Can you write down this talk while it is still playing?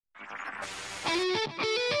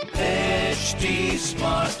HT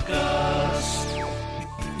Smartcast.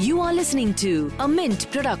 You are listening to a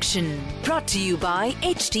Mint production brought to you by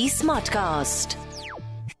HT Smartcast.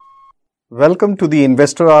 Welcome to the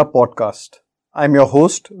Investor Hour podcast. I'm your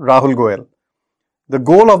host, Rahul Goel. The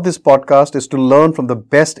goal of this podcast is to learn from the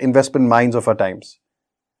best investment minds of our times.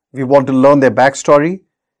 We want to learn their backstory,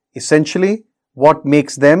 essentially what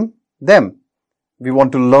makes them, them. We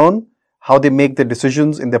want to learn how they make their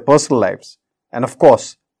decisions in their personal lives. And of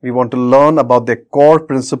course, we want to learn about their core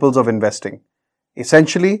principles of investing.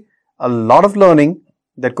 Essentially, a lot of learning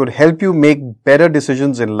that could help you make better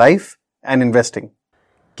decisions in life and investing.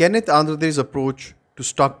 Kenneth Andrade's approach to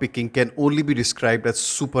stock picking can only be described as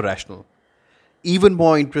super rational. Even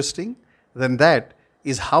more interesting than that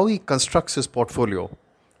is how he constructs his portfolio.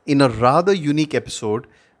 In a rather unique episode,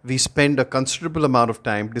 we spend a considerable amount of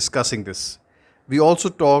time discussing this. We also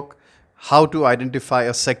talk how to identify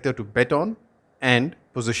a sector to bet on and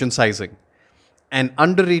position sizing, an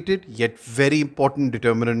underrated yet very important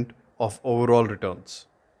determinant of overall returns.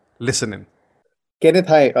 Listen in. Kenneth,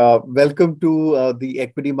 hi. Welcome to the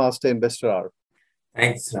Equity Master Investor Hour.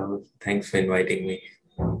 Thanks, Rahul. Thanks for inviting me.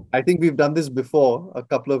 I think we've done this before a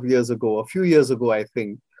few years ago, I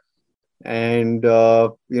think. And,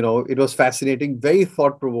 it was fascinating, very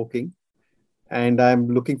thought-provoking. And I'm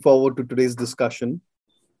looking forward to today's discussion.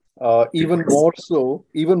 Even more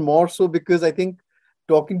so because I think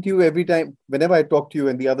talking to you every time, whenever I talk to you,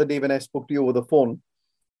 and the other day when I spoke to you over the phone,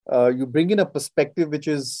 you bring in a perspective which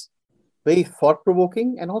is very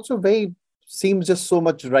thought-provoking and also seems just so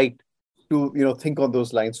much right to, think on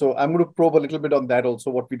those lines. So I'm going to probe a little bit on that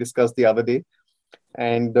also, what we discussed the other day,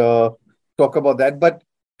 and talk about that. But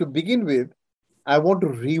to begin with, I want to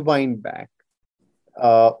rewind back,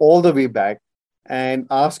 all the way back, and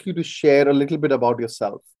ask you to share a little bit about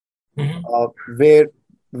yourself. Mm-hmm.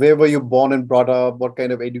 Where were you born and brought up? What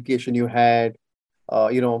kind of education you had?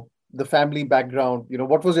 The family background.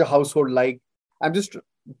 What was your household like? I'm just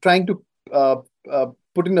trying to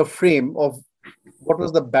put in a frame of what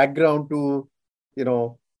was the background to,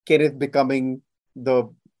 Kenneth becoming the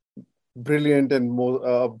brilliant and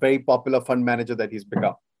more very popular fund manager that he's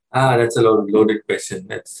become. That's a loaded question.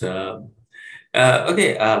 That's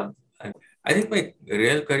okay. I think my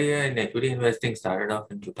real career in equity investing started off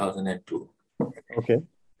in 2002. Okay.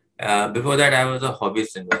 Before that, I was a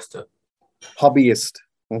hobbyist investor. Hobbyist.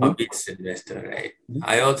 Mm-hmm. Hobbyist investor, right? Mm-hmm.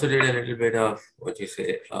 I also did a little bit of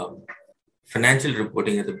financial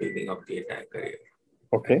reporting at the beginning of the entire career.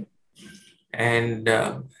 Okay. And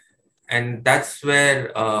that's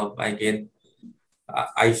where I gained.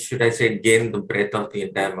 Gained the breadth of the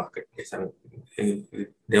entire marketplace. I mean,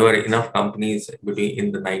 there were enough companies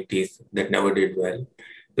in the 90s that never did well.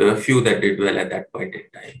 There were a few that did well at that point in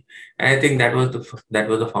time, and I think that was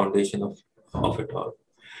the foundation of it all.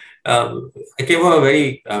 I came from a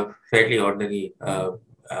very fairly ordinary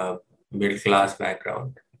middle class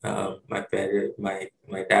background. My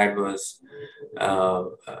dad was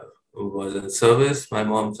in service. My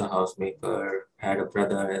mom's a housemaker. Had a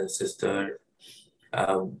brother and a sister.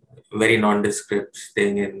 Very nondescript,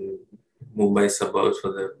 staying in Mumbai suburbs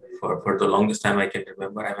for the longest time I can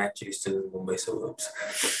remember. I'm actually still in Mumbai suburbs.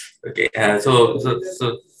 Okay, so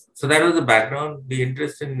that was the background. The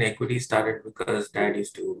interest in equity started because Dad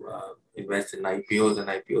used to invest in IPOs, and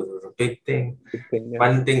IPOs was a big thing. Yeah.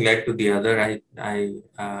 One thing led to the other. I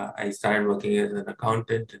started working as an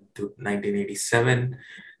accountant in 1987,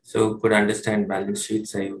 so could understand balance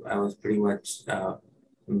sheets. I was pretty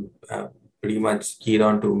much keyed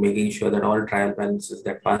on to making sure that all trial balances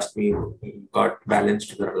that passed me got balanced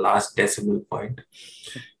to the last decimal point.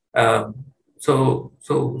 So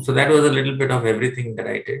that was a little bit of everything that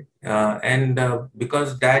I did. And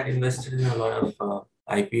because Dad invested in a lot of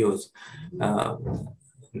IPOs,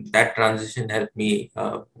 that transition helped me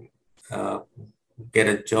get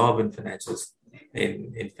a job in financial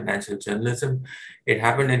journalism. It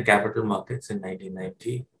happened in capital markets in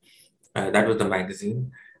 1990. That was the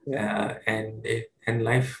magazine. Yeah. And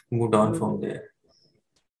life moved on from there.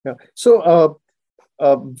 Yeah. So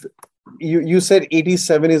you said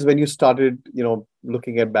 87 is when you started,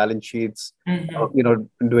 looking at balance sheets,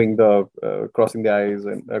 Mm-hmm. doing the crossing the I's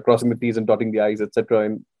and crossing the T's and dotting the I's, etc.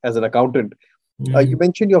 And as an accountant, Mm-hmm. You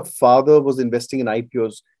mentioned your father was investing in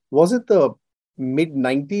IPOs. Was it the mid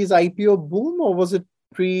 90s IPO boom, or was it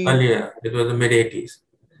Earlier, it was the mid 80s.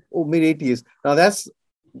 Oh, mid 80s. Now that's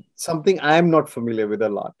something I'm not familiar with a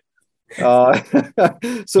lot. So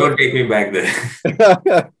Don't take me back there.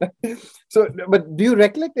 So, but do you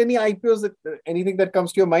recollect any IPOs anything that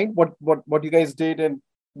comes to your mind? What you guys did, and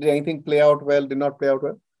did anything play out well? Did not play out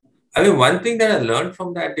well? I mean, one thing that I learned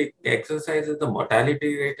from that exercise is the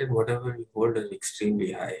mortality rate in whatever you hold is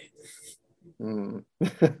extremely high. Mm.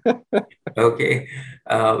 Okay.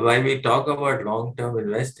 When we talk about long-term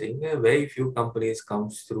investing, very few companies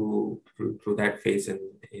comes through that phase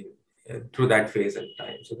through that phase in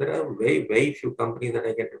time. So there are very few companies that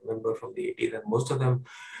I can remember from the 80s, and most of them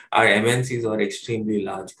are MNCs or extremely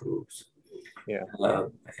large groups. Yeah. Uh,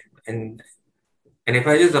 and and if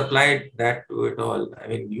I just applied that to it all, I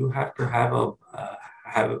mean, you have to have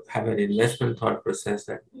have an investment thought process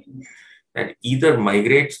that either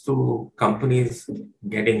migrates to companies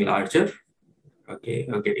getting larger, okay,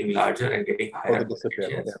 or getting larger and getting Or higher they market disappear.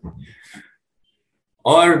 shares, Yeah.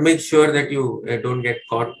 or make sure that you don't get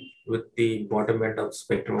caught with the bottom end of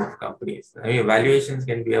spectrum of companies. I mean, valuations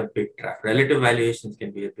can be a big trap. Relative valuations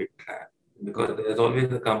can be a big trap because there's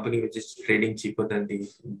always a company which is trading cheaper than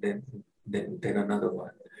another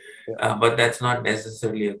one. Yeah. But that's not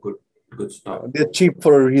necessarily a good stop. They're cheap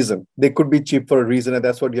for a reason. They could be cheap for a reason, and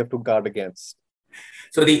that's what you have to guard against.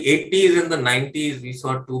 So the 80s and the 90s, we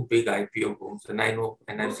saw two big IPO booms, and I know,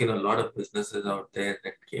 and I've seen a lot of businesses out there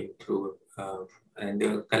that came through, and they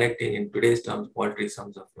were collecting, in today's terms, paltry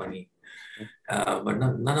sums of money. But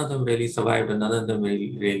none of them really survived, and none of them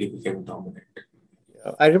really became dominant.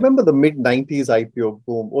 I remember the mid-90s IPO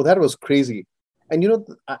boom. Oh, that was crazy. And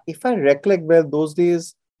if I recollect well, those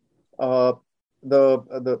days, uh,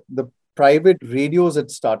 the private radios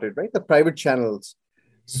had started, right? The private channels.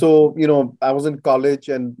 So, I was in college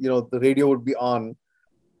and, the radio would be on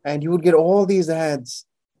and you would get all these ads.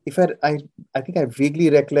 If I think I vaguely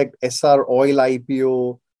recollect SR Oil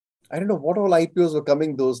IPO. I don't know what all IPOs were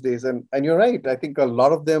coming those days. And you're right. I think a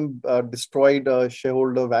lot of them destroyed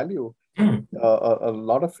shareholder value. A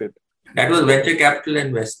lot of it. That was venture capital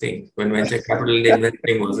investing when venture capital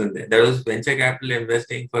investing wasn't there. There was venture capital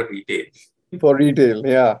investing for retail. For retail,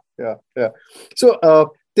 yeah. So,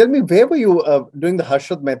 tell me, where were you during the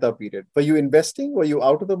Harshad Mehta period? Were you investing? Were you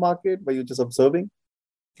out of the market? Were you just observing?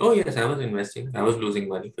 Oh yes, I was investing. I was losing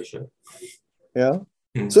money for sure. Yeah.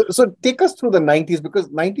 Hmm. So take us through the 90s, because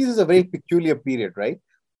 90s is a very peculiar period, right?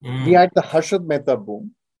 We had the Harshad Mehta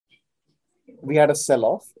boom. We had a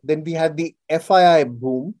sell-off. Then we had the FII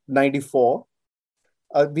boom, 94.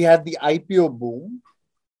 We had the IPO boom.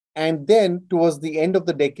 And then towards the end of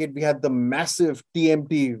the decade, we had the massive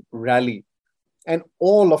TMT rally. And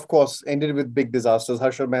all, of course, ended with big disasters.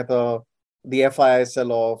 Harshad Mehta, the FII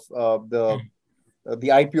sell-off, the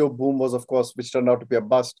IPO boom was, of course, which turned out to be a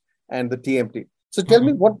bust, and the TMT. So tell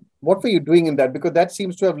me, what were you doing in that? Because that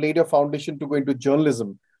seems to have laid a foundation to go into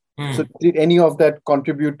journalism. So did any of that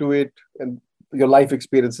contribute to it and your life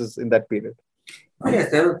experiences in that period? Oh,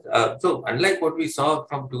 yes, there was, so unlike what we saw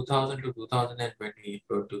from 2000 to 2020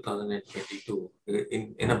 to 2022,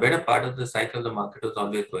 in a better part of the cycle, the market was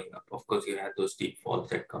always going up. Of course, you had those steep falls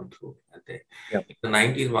that come through. Yeah. The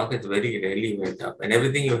 90s markets very rarely went up, and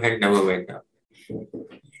everything you had never went up.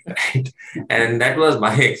 Right? And that was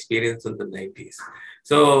my experience in the 90s.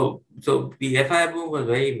 So the FI boom was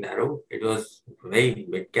very narrow. It was very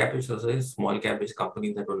mid-capish, so very small-capish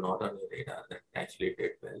companies that were not on your radar that actually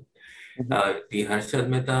did well. The Harshad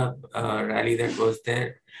Mehta rally that was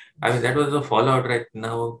there, I mean, that was a fallout right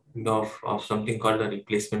now of something called a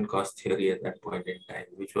replacement cost theory at that point in time,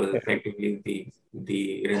 which was effectively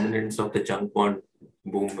the remnants of the junk bond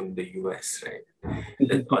boom in the US, right?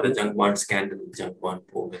 Or the junk bond scandal, junk bond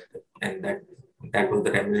boom, and that was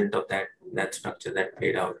the remnant of that structure that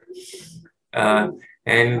played out. And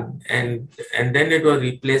then it was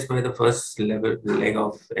replaced by the first leg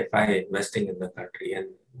of FI investing in the country,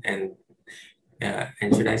 and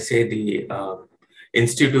should I say the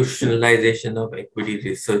institutionalization of equity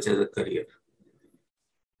research as a career.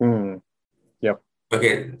 Yep.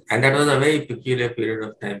 Okay, and that was a very peculiar period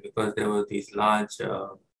of time because there were these large,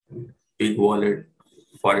 big wallet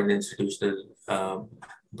foreign institutional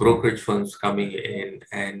brokerage firms coming in,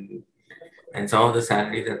 and some of the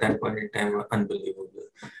salaries at that point in time were unbelievable,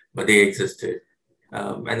 but they existed.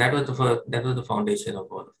 And that was the foundation of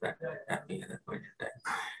all of that happening at that point in time.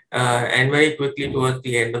 And very quickly towards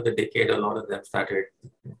the end of the decade, a lot of them started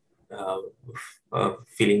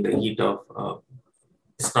feeling the heat of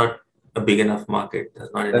it's not a big enough market.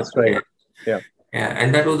 There's not enough. That's right. Yeah.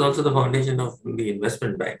 And that was also the foundation of the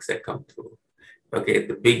investment banks that come through. Okay,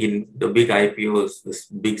 the big IPOs, the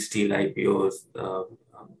big steel IPOs,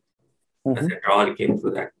 etc. all came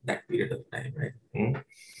through that period of time, right?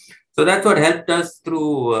 So that's what helped us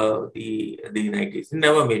through the 90s. It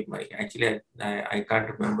never made money. Actually, I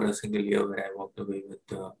can't remember a single year where I walked away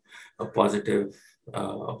with a positive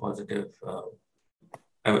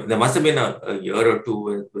I mean, there must have been a year or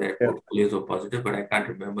two where portfolios were positive, but I can't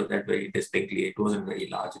remember that very distinctly. It wasn't very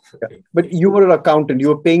large. But you were an accountant. You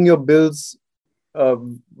were paying your bills uh,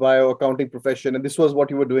 via accounting profession, and this was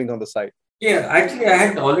what you were doing on the side. Yeah, actually, I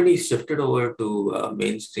had already shifted over to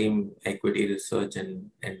mainstream equity research and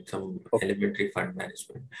some elementary fund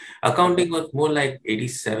management. Accounting was more like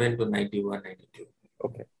 87 to 91, 92.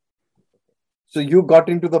 Okay. So you got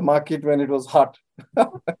into the market when it was hot.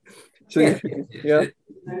 So Yes, yeah.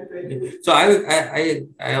 So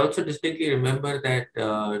I also distinctly remember that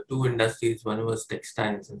two industries, one was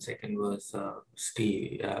textiles and second was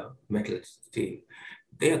steel, metals, steel.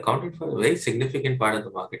 They accounted for a very significant part of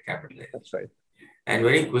the market capitalization. That's right. And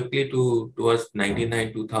very quickly towards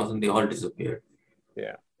 99, 2000, they all disappeared.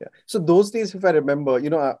 Yeah. So those days, if I remember,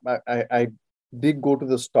 I did go to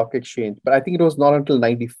the stock exchange, but I think it was not until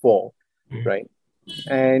 94, right?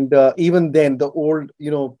 And even then, the old,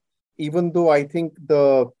 even though I think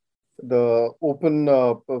the open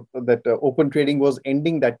open trading was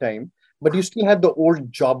ending that time, but you still had the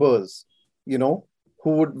old jobbers,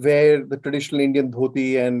 who would wear the traditional Indian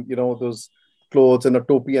dhoti and those clothes and a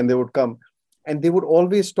topi, and they would come, and they would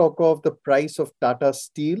always talk of the price of Tata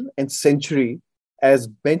Steel and Century as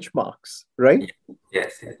benchmarks, right?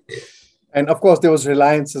 Yes. And of course, there was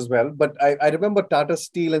Reliance as well. But I remember Tata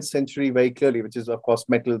Steel and Century very clearly, which is, of course,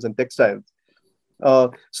 metals and textiles.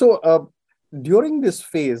 So during this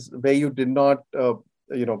phase where you did not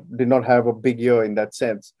have a big year in that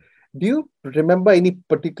sense, do you remember any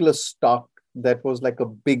particular stock that was like a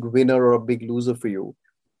big winner or a big loser for you?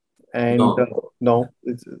 And no,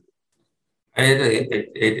 it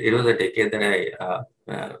was a decade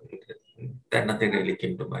that nothing really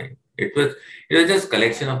came to mind. It was just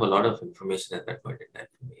collection of a lot of information at that point in time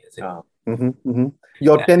for me.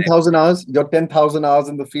 Your 10,000 hours,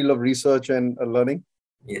 in the field of research and learning.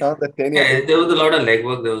 Yes. There was a lot of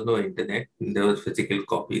legwork. There was no internet. There was physical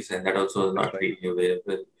copies, and that also was not really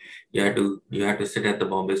available. You had to sit at the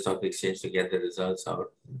Bombay Stock Exchange to get the results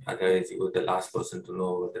out. Otherwise, you were the last person to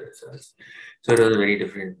know about the results. So it was a very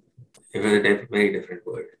different. It was a very different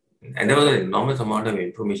world, and there was an enormous amount of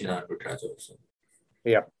information arbitrage also.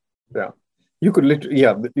 Yeah. You could literally.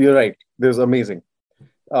 Yeah, you're right. There's amazing.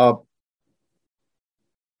 At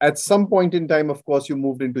some point in time, of course, you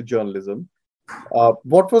moved into journalism.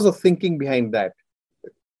 What was the thinking behind that?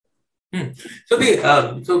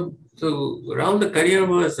 So around the career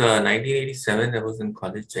was 1987. I was in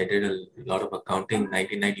college. I did a lot of accounting.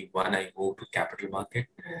 1991, I moved to capital market.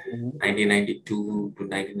 1992 to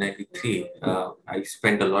 1993, I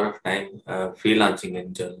spent a lot of time freelancing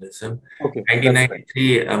in journalism. Okay.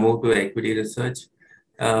 1993, I moved to equity research.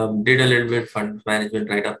 Did a little bit fund management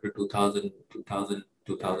right up to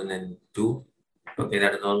 2002. Okay,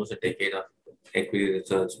 that is almost a decade of equity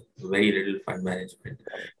research, very little fund management.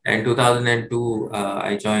 And 2002,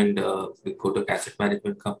 I joined the Kotak Asset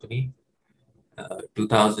Management Company.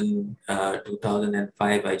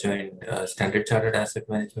 2005, I joined Standard Chartered Asset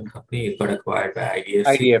Management Company. It got acquired by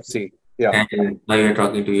IDFC. Yeah. And now you're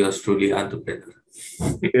talking to yours truly, entrepreneur.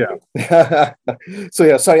 Yeah. So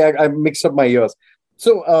yeah, sorry, I mixed up my years.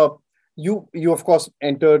 So you of course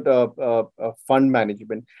entered fund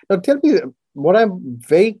management. Now tell me, what I'm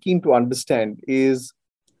very keen to understand is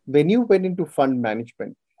when you went into fund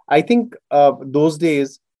management. I think those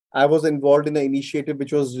days I was involved in an initiative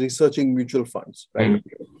which was researching mutual funds, right?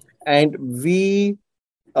 And we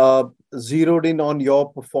zeroed in on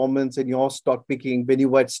your performance and your stock picking when you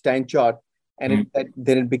were at StanChart, and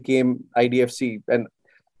then it became IDFC. And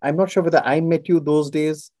I'm not sure whether I met you those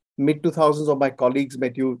days, mid 2000s, or my colleagues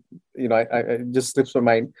met you. I just slips my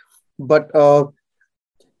mind. But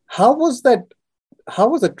how was that? How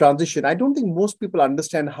was the transition? I don't think most people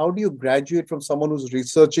understand how do you graduate from someone who's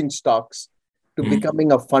researching stocks to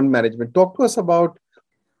becoming a fund management. Talk to us about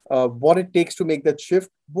what it takes to make that shift,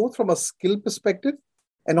 both from a skill perspective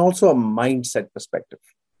and also a mindset perspective.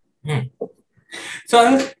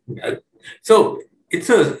 So it's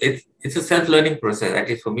a self-learning process. At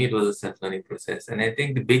least for me, it was a self-learning process. And I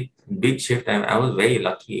think the big shift, I was very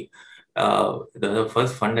lucky. The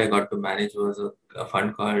first fund I got to manage was a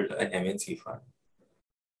fund called an MNC fund.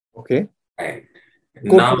 Okay. Right.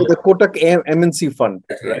 Now, the Kotak MNC fund,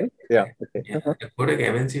 right? Yeah. Okay. Yeah, the Kotak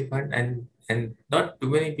MNC fund, and not too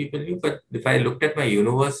many people knew, but if I looked at my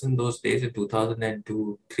universe in those days in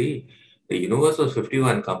 2002-3, the universe was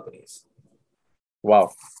 51 companies.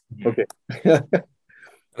 Wow. Okay.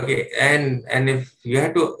 Okay, and if you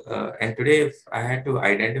had to, and today if I had to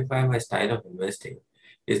identify my style of investing,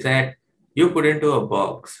 is that you put into a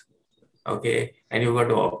box, okay, and you got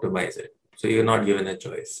to optimize it. So you're not given a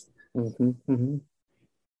choice.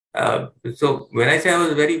 So when I say I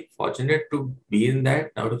was very fortunate to be in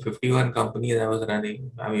that, out of 51 companies I was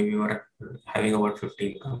running, I mean, we were having about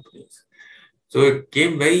 15 companies. So it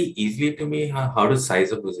came very easily to me how to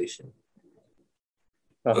size a position.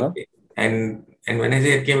 Okay. And when I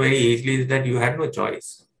say it came very easily, is that you had no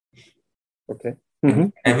choice. Okay.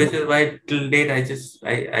 And which is why till date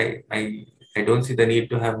I don't see the need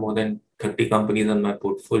to have more than 30 companies on my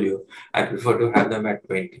portfolio. I prefer to have them at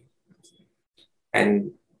 20.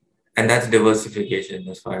 And that's diversification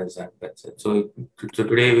as far as I'm concerned. So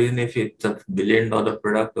today, even if it's $1 billion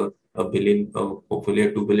product or hopefully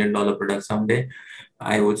a $2 billion product someday,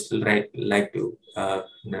 I would still like to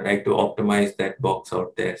optimize that box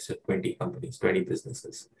out there. So 20 companies, 20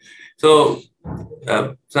 businesses. So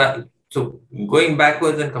going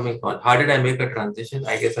backwards and coming on, how did I make a transition?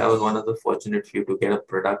 I guess I was one of the fortunate few to get a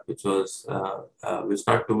product which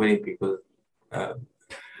not too many people uh,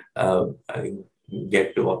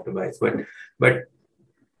 get to optimize. But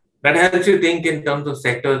that helps you think in terms of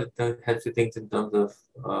sectors. It helps you think in terms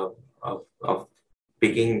of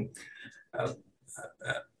picking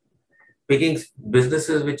picking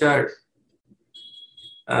businesses which are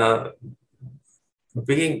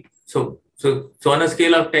picking. So on a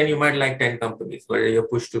scale of 10, you might like 10 companies, but you're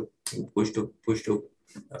pushed to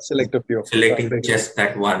Select a few. selecting just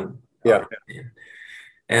that one. Yeah.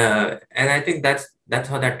 And I think that's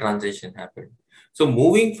how that transition happened. So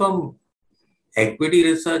moving from equity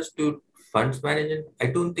research to funds management, I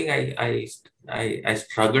don't think I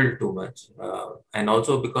struggled too much, and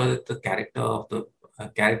also because it's the character of the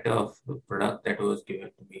product that was given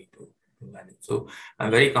to me to manage. So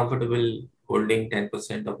I'm very comfortable holding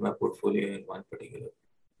 10% of my portfolio in one particular.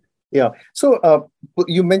 Yeah. So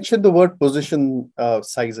you mentioned the word position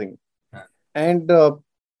sizing, and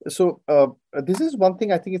so this is one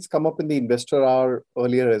thing I think it's come up in the investor hour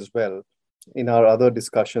earlier as well in our other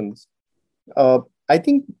discussions. I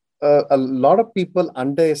think a lot of people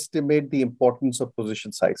underestimate the importance of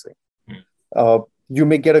position sizing. You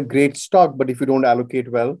may get a great stock, but if you don't allocate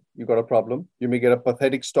well, you got a problem. You may get a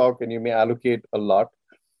pathetic stock and you may allocate a lot.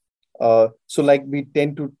 So like we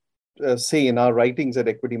tend to say in our writings at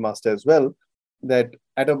Equity Master as well, that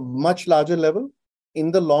at a much larger level,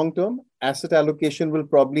 in the long term, asset allocation will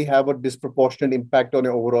probably have a disproportionate impact on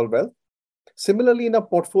your overall wealth. Similarly, in a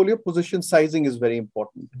portfolio, position sizing is very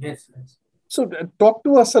important. Yes. So talk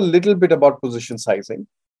to us a little bit about position sizing.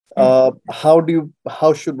 How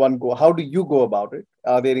should one go? How do you go about it?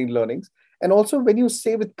 Are there any learnings? And also when you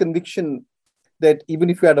say with conviction that even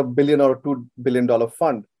if you had $1 billion or $2 billion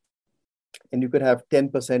fund and you could have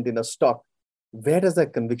 10% in a stock, where does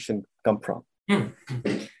that conviction come from?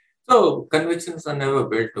 So convictions are never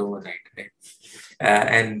built overnight, right?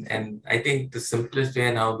 And I think the simplest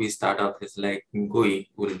way now we start off is like go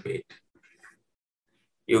equal weight.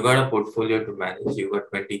 You got a portfolio to manage. You got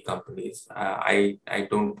 20 companies. I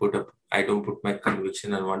don't put my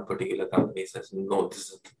conviction on one particular company. Says no,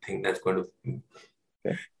 this is the thing that's going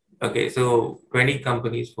to. Okay, so 20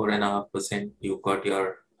 companies, 4.5%. You got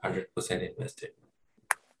your 100% invested.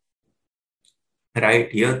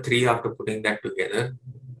 Right, year 3 after putting that together,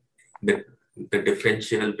 the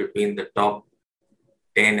differential between the top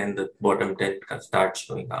 10 and the bottom 10 starts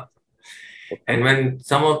showing up. And when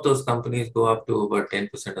some of those companies go up to about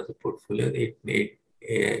 10% of the portfolio,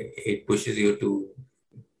 it pushes you to,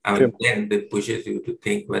 then it pushes you to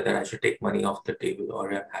think whether I should take money off the table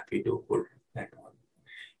or I'm happy to hold that on.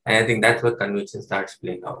 And I think that's where conviction starts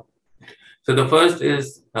playing out. So the first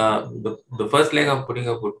is the first leg of putting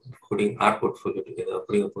a portfolio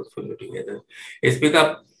together is pick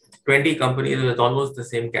up 20 companies with almost the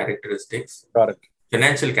same characteristics,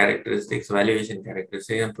 financial characteristics, valuation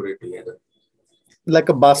characteristics, and put it together. Like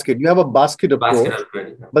a basket. You have a basket approach,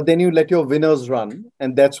 but then you let your winners run,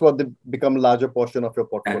 and that's what they become a larger portion of your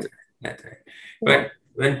portfolio. That's right. But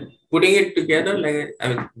when putting it together,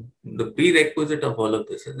 the prerequisite of all of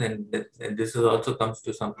this, and this is also comes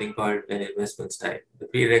to something called an investment style. The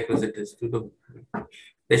prerequisite is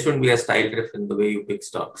there shouldn't be a style drift in the way you pick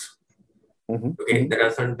stocks. Okay, there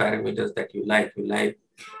are certain parameters that you like. You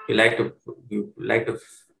like to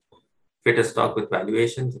fit a stock with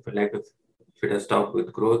valuations. If you like to fit a stock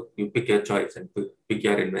with growth, you pick your choice and pick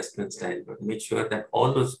your investment style. But make sure that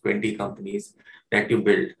all those 20 companies that you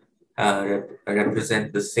build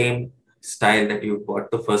represent the same style that you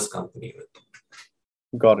bought the first company with.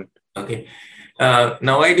 Got it. Okay.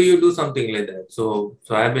 Now, why do you do something like that? So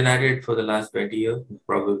I've been at it for the last 20 years,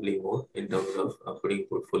 probably more, in terms of putting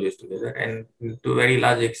portfolios together. And to a very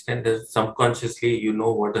large extent, subconsciously, you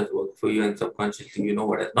know what has worked for you, and subconsciously, you know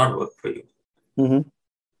what has not worked for you.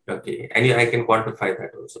 Okay, and I can quantify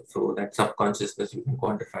that also. So that subconsciousness, you can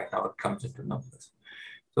quantify how it comes into numbers.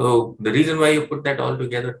 So the reason why you put that all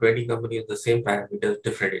together, 20 companies, the same parameters,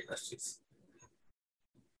 different industries.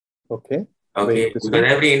 Okay. Okay, because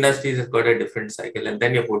every industry has got a different cycle, and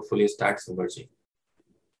then your portfolio starts emerging.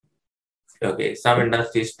 Okay, some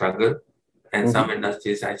industries struggle, and some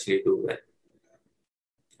industries actually do well.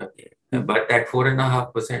 Okay, but that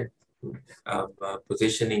 4.5%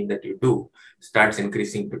 positioning that you do starts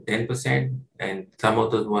increasing to 10%, and some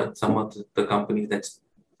of the companies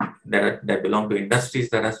that belong to industries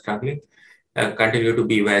that are struggling continue to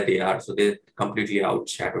be where they are, so they're completely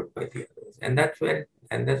outshadowed by the others, and that's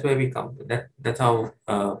where we come. That's how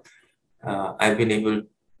I've been able,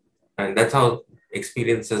 and that's how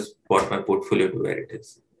experience has brought my portfolio to where it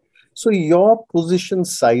is. So your position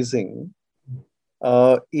sizing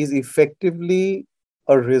is effectively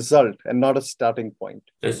a result and not a starting point.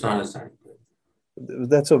 It's not a starting point.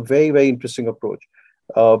 That's a very, very interesting approach.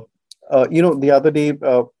 The other day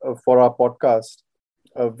for our podcast,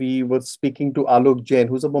 we were speaking to Alok Jain,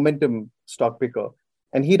 who's a momentum stock picker,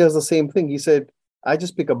 and he does the same thing. He said, "I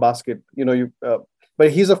just pick a basket."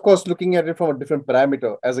 But he's of course looking at it from a different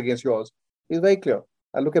parameter as against yours. He's very clear.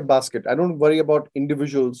 I look at basket. I don't worry about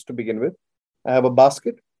individuals to begin with. I have a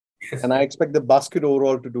basket, Yes. and I expect the basket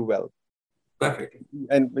overall to do well. Perfect.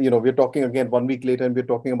 And we're talking again 1 week later, and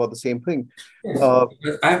we're talking about the same thing. Yes.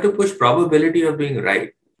 Because I have to push probability of being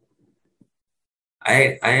right.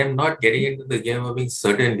 I am not getting into the game of being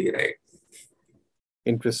certainly right.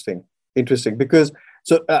 Interesting. Because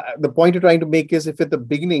the point you're trying to make is, if at the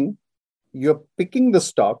beginning you're picking the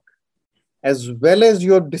stock as well as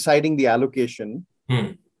you're deciding the allocation,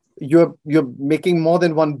 you're making more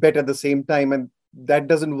than one bet at the same time, and that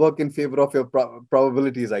doesn't work in favor of your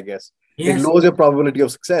probabilities, I guess. Yes. It lowers your probability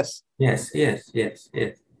of success. Yes.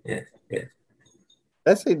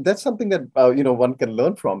 That's something that one can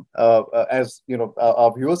learn from, as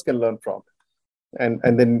our viewers can learn from,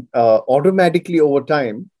 and then automatically over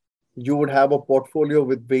time you would have a portfolio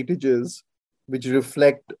with weightages which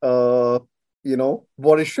reflect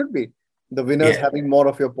what it should be. The winners having more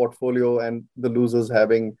of your portfolio, and the losers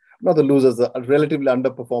having, not the losers, the relatively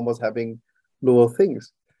underperformers having lower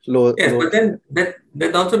things. But then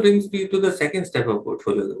that also brings me to the second step of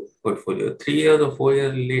portfolio. 3 years or 4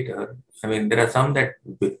 years later, I mean, there are some that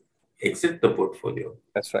exit the portfolio.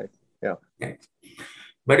 That's right. Yeah. Okay.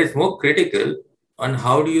 But it's more critical on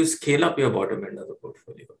how do you scale up your bottom end of the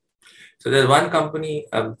portfolio. So there's one company.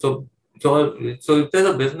 So if there's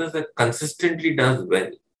a business that consistently does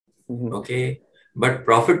well, okay, but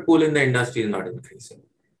profit pool in the industry is not increasing.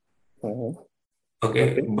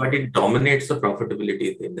 Okay, but it dominates the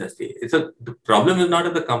profitability of the industry. The problem is not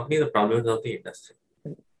of the company, the problem is of the industry.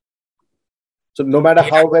 So no matter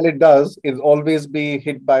how well it does, it'll always be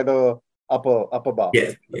hit by the upper bar.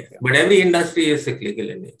 Yes. But every industry is cyclical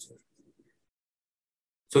in nature.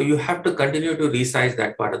 So you have to continue to resize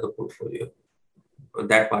that part of the portfolio, or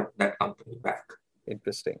that company back.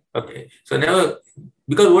 Interesting. Okay. So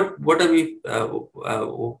because what do we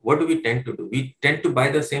tend to do? We tend to buy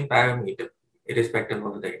the same parameter, irrespective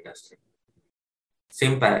of the industry.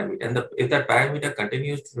 Same parameter. And if that parameter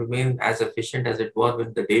continues to remain as efficient as it was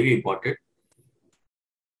when the day we bought it,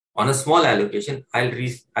 on a small allocation, I'll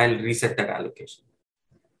reset that allocation.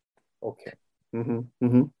 Okay.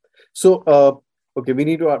 So, we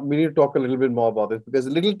need to talk a little bit more about this, because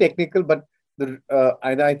it's a little technical, but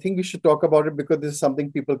and I think we should talk about it because this is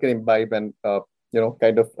something people can imbibe and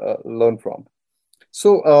learn from.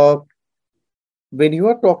 So, when you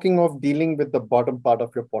are talking of dealing with the bottom part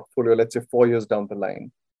of your portfolio, let's say 4 years down the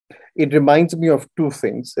line, it reminds me of two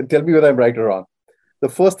things. And tell me whether I'm right or wrong. The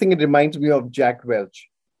first thing, it reminds me of Jack Welch.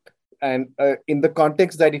 And in the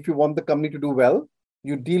context that if you want the company to do well,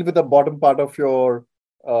 you deal with the bottom part of your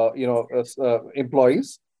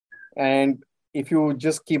employees. And if you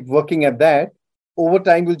just keep working at that, over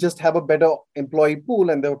time, you'll just have a better employee pool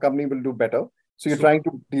and the company will do better. So you're trying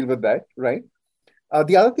to deal with that, right?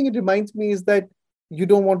 The other thing it reminds me is that you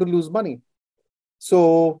don't want to lose money.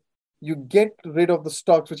 So you get rid of the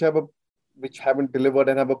stocks which haven't delivered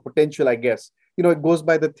and have a potential, I guess. It goes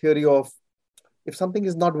by the theory of, if something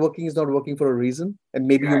is not working for a reason. And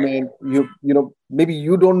maybe maybe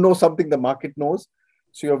you don't know something the market knows.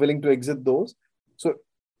 So you're willing to exit those. So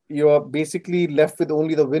you're basically left with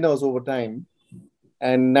only the winners over time.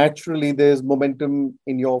 And naturally, there's momentum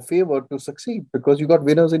in your favor to succeed because you got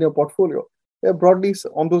winners in your portfolio. Yeah, broadly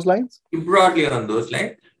on those lines? Broadly on those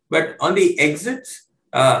lines. But on the exits,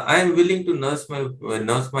 I'm willing to nurse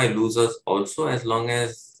my losers also, as long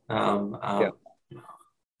as I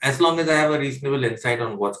have a reasonable insight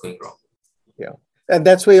on what's going wrong. Yeah. And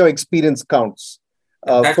that's where your experience counts.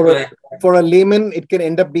 That's For why. for a layman, it can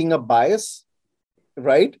end up being a bias,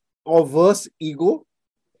 right? Or worse, ego.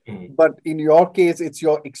 But in your case, it's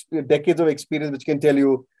your decades of experience which can tell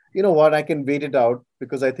you, you know what, I can wait it out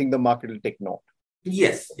because I think the market will take note.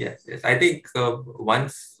 Yes. I think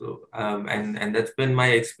once, and that's been my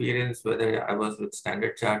experience, whether I was with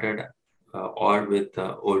Standard Chartered or with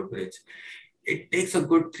Oldbridge. It takes a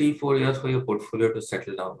good 3-4 years for your portfolio to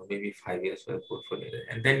settle down, or maybe 5 years for your portfolio,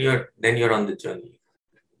 and then you're on the journey.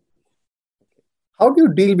 How do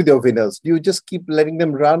you deal with your winners? Do you just keep letting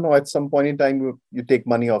them run, or at some point in time you take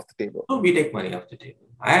money off the table? So we take money off the table.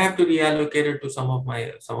 I have to reallocate it to some of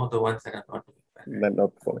the ones that are not doing well.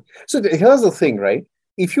 Not performing. So here's the thing, right?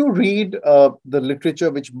 If you read the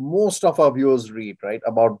literature which most of our viewers read, right,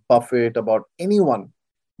 about Buffett, about anyone,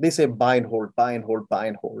 they say buy and hold, buy and hold, buy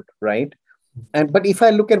and hold, right? But if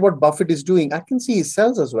I look at what Buffett is doing, I can see he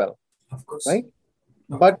sells as well, Of course, right?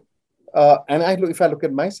 But if I look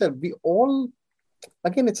at myself, we all,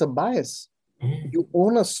 again, it's a bias. You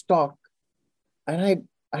own a stock, and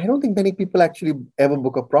I don't think many people actually ever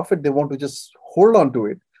book a profit. They want to just hold on to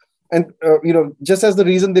it. And, just as the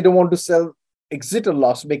reason they don't want to exit a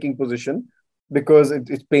loss-making position because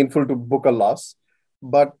it's painful to book a loss.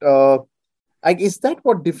 But is that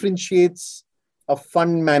what differentiates a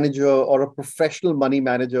fund manager or a professional money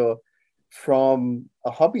manager from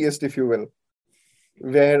a hobbyist, if you will,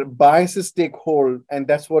 where biases take hold, and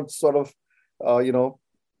that's what sort of,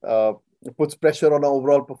 puts pressure on our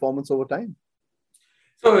overall performance over time?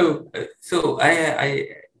 So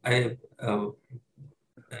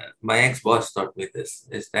my ex-boss taught me this,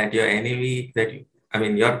 is that your NAV,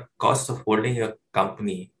 your cost of holding your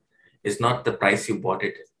company is not the price you bought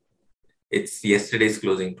it. It's yesterday's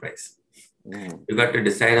closing price. You got to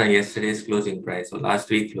decide on yesterday's closing price or last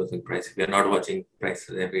week's closing price, if you're not watching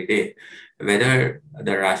prices every day, whether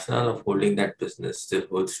the rationale of holding that business still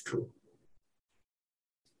holds true.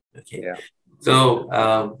 Okay. Yeah. So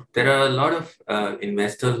there are a lot of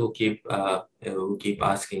investors who keep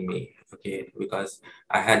asking me, okay, because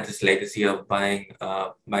I had this legacy of buying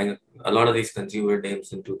a lot of these consumer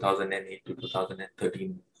names in 2008 to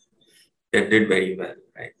 2013 that did very well,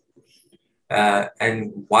 right?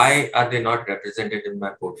 And why are they not represented in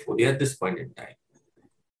my portfolio at this point in time?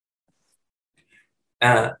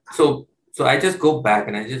 So I just go back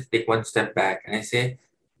and I just take one step back and I say,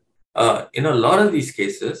 in a lot of these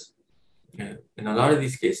cases, in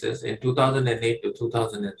 2008 to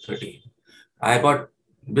 2013, I bought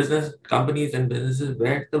companies and businesses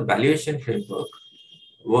where the valuation framework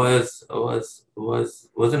was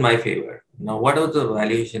in my favor. Now, what was the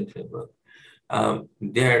valuation framework?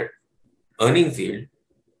 Their earnings yield,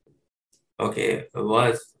 okay,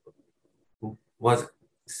 was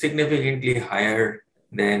significantly higher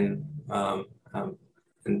than your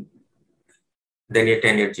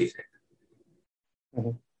 10-year G-Sec.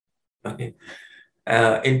 Okay.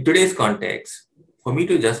 In today's context, for me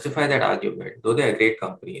to justify that argument, though they are great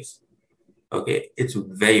companies, okay, it's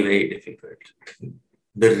very, very difficult.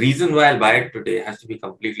 The reason why I'll buy it today has to be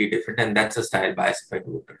completely different, and that's a style bias if I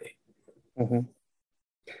do it today.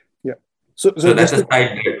 Yeah. So that's a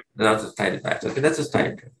style trip. That's a style bias. Okay, that's a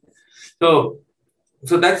style trip.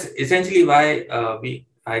 So that's essentially why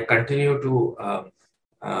I continue to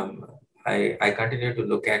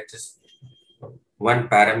look at just one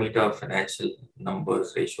parameter of financial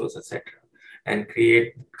numbers, ratios, etc., and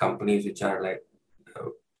create companies which are like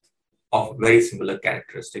of very similar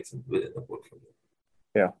characteristics within the portfolio.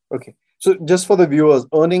 Yeah. Okay. So just for the viewers,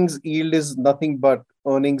 earnings yield is nothing but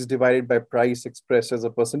earnings divided by price expressed as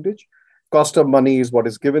a percentage. Cost of money is what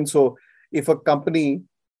is given. So if a company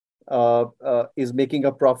is making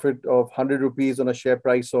a profit of 100 rupees on a share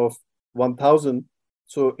price of 1,000,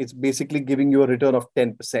 so it's basically giving you a return of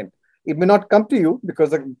 10%. It may not come to you because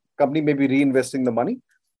the company may be reinvesting the money,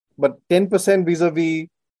 but 10% vis-a-vis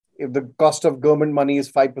if the cost of government money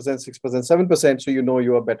is 5%, 6%, 7%, so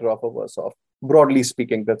you are better off or worse off. Broadly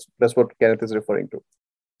speaking, that's what Kenneth is referring to.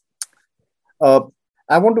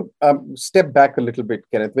 I want to step back a little bit,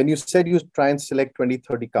 Kenneth. When you said you try and select 20,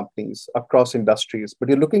 30 companies across industries, but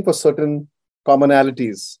you're looking for certain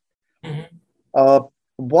commonalities.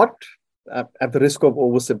 What, at the risk of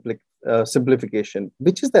simplification,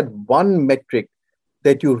 which is that one metric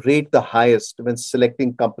that you rate the highest when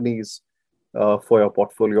selecting companies for your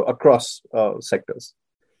portfolio across sectors?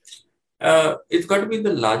 It's got to be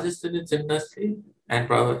the largest in its industry and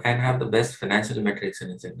have the best financial metrics in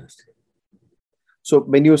its industry. So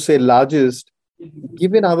when you say largest,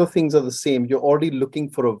 given other things are the same, you're already looking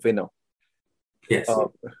for a winner. Yes.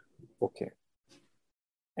 Okay.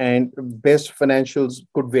 And best financials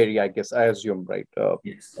could vary, I guess, I assume, right?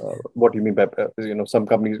 Yes. What do you mean by, some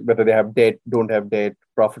companies, whether they have debt, don't have debt,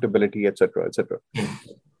 profitability, etc., etc.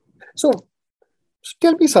 So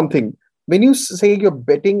tell me something. When you say you're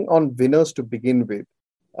betting on winners to begin with,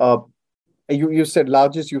 uh, you said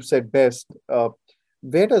largest, you said best.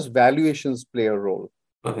 Where does valuations play a role?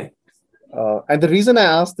 Okay. And the reason I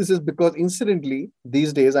ask this is because, incidentally,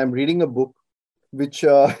 these days I'm reading a book which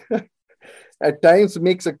at times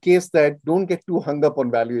makes a case that don't get too hung up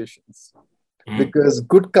on valuations, because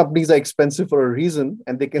good companies are expensive for a reason,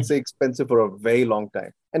 and they can stay expensive for a very long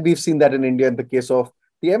time. And we've seen that in India in the case of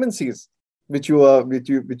the MNCs, which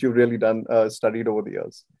you've really done studied over the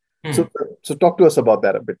years. So talk to us about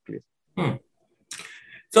that a bit, please.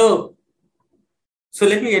 So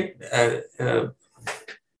let me get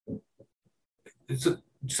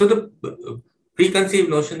so the preconceived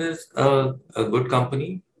notion is a good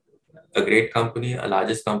company, a great company, a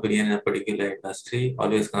largest company in a particular industry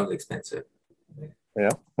always comes expensive. Yeah.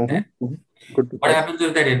 Good. What happens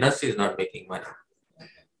if that industry is not making money?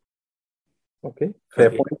 Okay, fair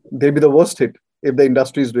point. They'll be the worst hit if the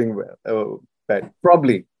industry is doing well, bad.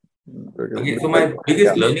 Probably. Okay, so my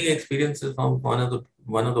biggest learning experience is from one of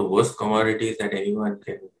the worst commodities that anyone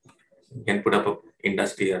can put up an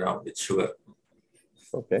industry around. It's sugar.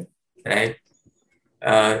 Okay. Right.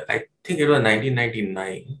 I think it was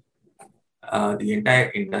 1999. The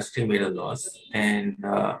entire industry made a loss, and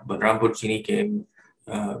Balrampur Chini came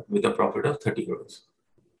with a profit of 30 crores.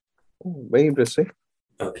 Very interesting.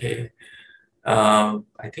 Okay. I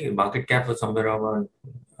think the market cap was somewhere around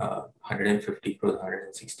 150 crores,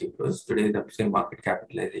 160 crores. Today, the same market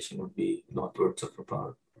capitalization would be northwards of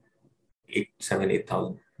about 8,000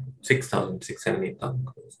 crores.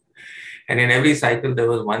 And in every cycle, there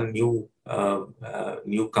was one new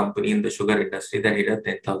company in the sugar industry that hit a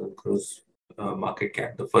 10,000 crores market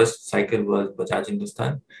cap. The first cycle was Bajaj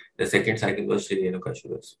Hindustan. The second cycle was Sri Renuka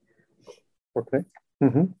Sugars. Okay.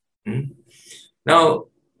 Now,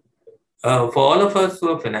 for all of us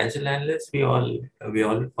who are financial analysts, we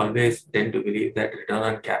always tend to believe that return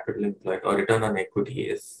on capital employed or return on equity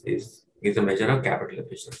is a measure of capital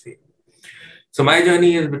efficiency. So my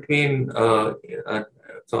journey is between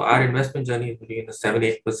so our investment journey is between a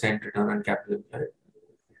 7-8% return on capital employed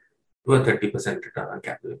to a 30% return on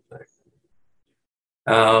capital employed.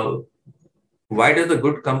 Why does a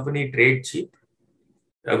good company trade cheap?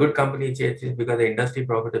 A good company trades cheap because the industry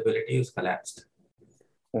profitability is collapsed.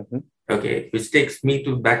 Okay, which takes me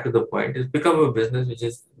back to the point. It's become a business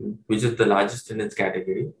which is the largest in its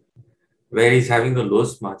category, where he's having the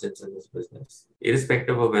lowest margins in this business,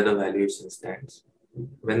 irrespective of where the valuation stands.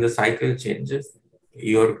 When the cycle changes,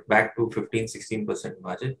 you're back to 15-16%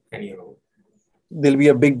 margin, and there'll be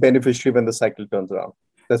a big beneficiary when the cycle turns around.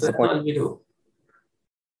 That's the point. All we do.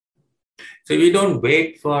 So we don't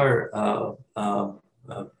wait for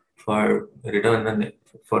return on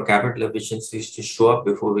for capital efficiencies to show up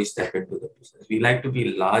before we step into the business. We like to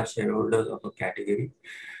be large shareholders of a category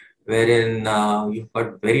wherein you've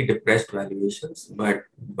got very depressed valuations, but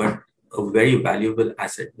a very valuable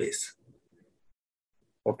asset base.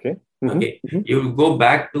 Okay. You go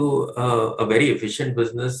back to a very efficient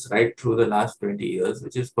business right through the last 20 years,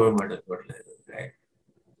 which is Coromandel Fertilizers, right?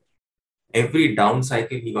 Every down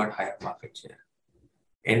cycle, he got higher market share.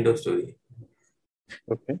 End of story.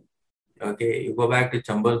 Okay, you go back to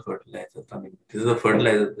Chambal Fertilizers. I mean, this is a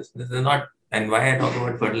fertilizer business. There's not, and why I talk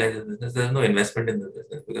about fertilizer business, there's no investment in the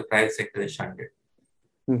business because the private sector is shunned it.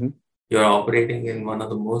 You're operating in one of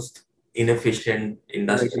the most inefficient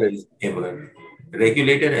industries ever.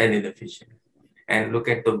 Regulated and inefficient. And look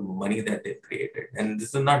at the money that they've created. And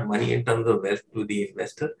this is not money in terms of wealth to the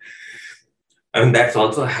investor. I mean, that's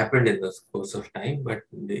also happened in the course of time, but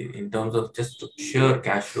in terms of just sheer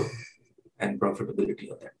cash flow and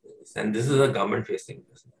profitability of that business. And this is a government-facing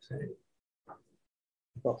business.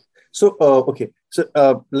 Right? So, okay. So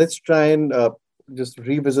let's try and just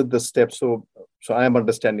revisit the steps. So I am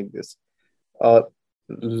understanding this.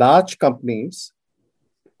 Large companies,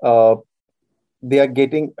 they are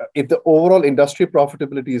getting, if the overall industry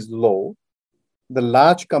profitability is low, the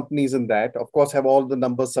large companies in that, of course, have all the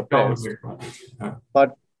numbers suppressed.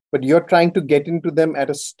 But you're trying to get into them at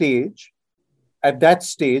that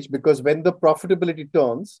stage, because when the profitability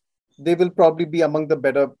turns, they will probably be among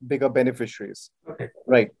the bigger beneficiaries. Okay.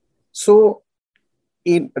 Right. So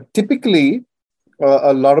typically,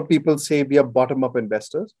 a lot of people say we are bottom-up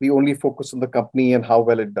investors. We only focus on the company and how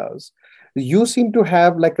well it does. You seem to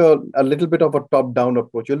have like a little bit of a top-down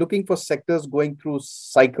approach. You're looking for sectors going through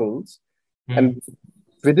cycles, and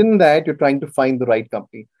within that, you're trying to find the right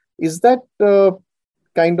company. Is that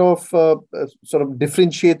kind of sort of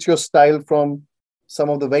differentiates your style from some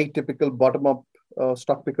of the very typical bottom-up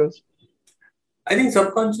stock pickers? I think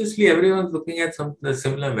subconsciously everyone's looking at the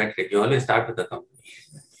similar metric. You always start with the company.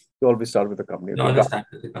 You always start with the company. You always start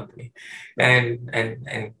with the company, and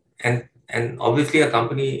obviously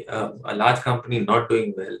a large company not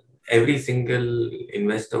doing well. Every single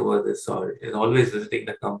investor over this sort is always visiting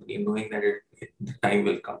the company, knowing that the time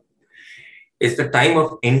will come. It's the time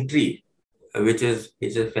of entry, which is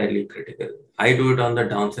fairly critical. I do it on the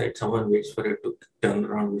downside. Someone waits for it to turn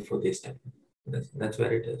around before they step in. That's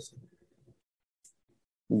where it is.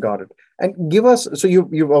 Got it. And give us, so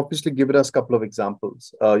you've obviously given us a couple of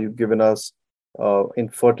examples. You've given us in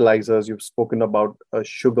fertilizers, you've spoken about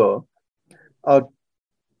sugar.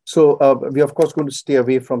 So we're of course going to stay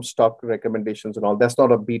away from stock recommendations and all. That's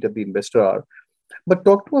not a beat at the investor hour. But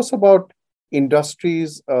talk to us about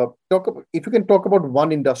industries. If you can talk about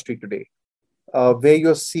one industry today where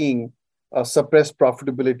you're seeing suppressed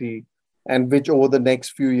profitability and which over the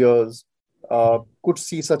next few years could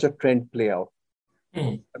see such a trend play out.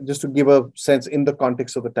 Just to give a sense in the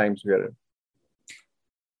context of the times we are in.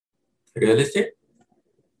 Real estate?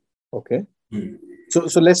 Okay.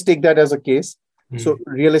 So let's take that as a case. So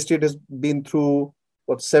real estate has been through,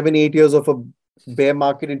 7-8 years of a bear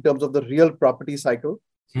market in terms of the real property cycle.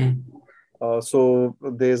 So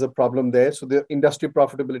there's a problem there. So the industry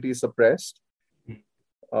profitability is suppressed.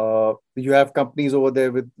 You have companies over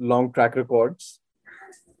there with long track records.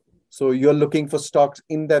 So you're looking for stocks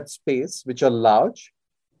in that space, which are large,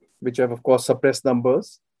 which have, of course, suppressed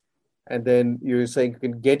numbers. And then you're saying you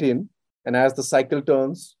can get in. And as the cycle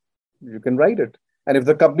turns, you can ride it. And if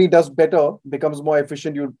the company does better, becomes more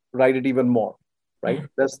efficient, you ride it even more, right?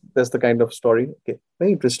 That's the kind of story. Okay,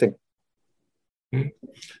 very interesting.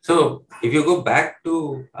 So if you go back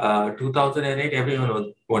to 2008, everyone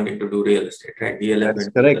was wanting to do real estate, right? DLF That's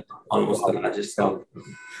correct. Almost the largest stock.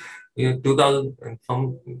 2000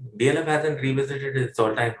 from DLF hasn't revisited its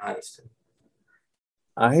all-time highs.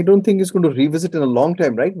 I don't think it's going to revisit in a long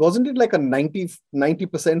time, right? Wasn't it like a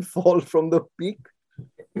 90% fall from the peak,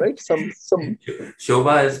 right? Some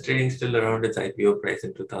Shobha is trading still around its IPO price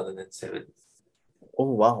in 2007.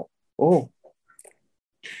 Oh wow! Oh,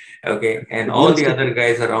 okay. And all the other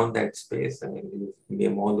guys around that space, I mean, you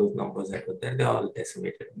name all those numbers that were there, they're all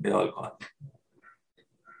decimated. They're all gone.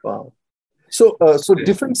 Wow. So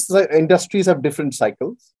different industries have different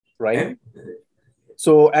cycles, right? Yeah.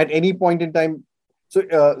 So at any point in time, so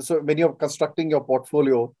when you're constructing your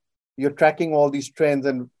portfolio, you're tracking all these trends,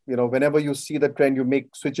 and whenever you see the trend, you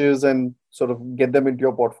make switches and sort of get them into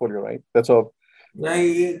your portfolio, right? That's all.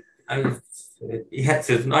 Yes,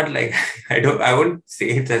 it's not like I wouldn't say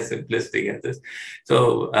it's as simplistic as this.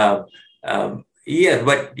 So we are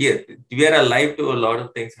alive to a lot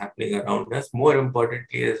of things happening around us. More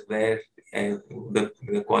importantly is where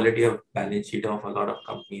the quality of balance sheet of a lot of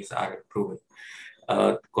companies are improving.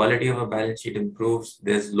 Quality of a balance sheet improves.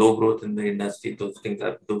 There's low growth in the industry. Those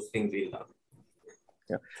things we love.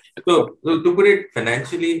 Yeah. So to put it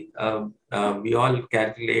financially, we all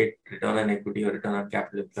calculate return on equity or return on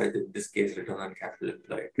capital employed. In this case, return on capital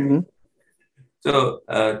employed. Right? So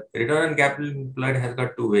return on capital employed has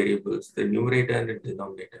got two variables: the numerator and the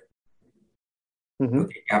denominator.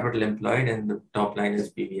 Okay, capital employed, and the top line is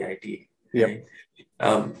PBIT. Right?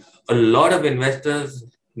 A lot of investors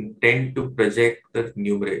tend to project the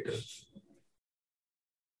numerator.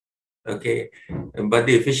 Okay, but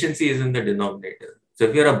the efficiency is in the denominator. So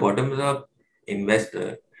if you're a bottoms-up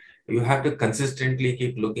investor, you have to consistently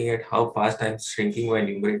keep looking at how fast I'm shrinking my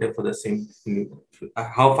numerator for the same,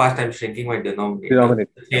 how fast I'm shrinking my denominator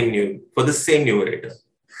for the same numerator.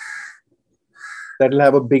 That will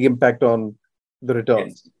have a big impact on the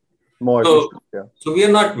returns. Yes. More efficient. So we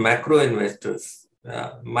are not macro investors.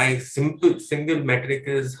 My single metric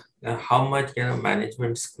is how much can a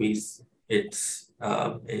management squeeze its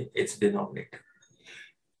denominator,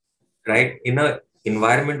 right? In an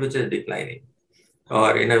environment which is declining,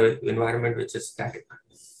 or in an environment which is static.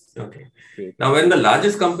 Okay. Now, when the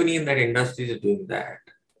largest company in that industry is doing that,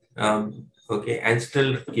 and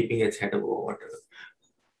still keeping its head above water,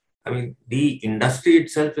 I mean, the industry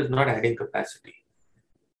itself is not adding capacity.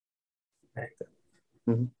 Right?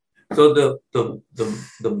 So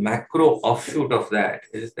the macro offshoot of that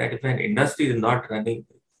is that if an industry is not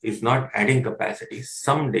adding capacity,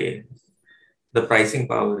 someday the pricing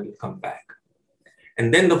power will come back.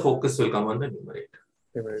 And then the focus will come on the numerator.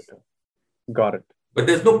 Got it. But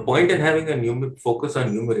there's no point in having a focus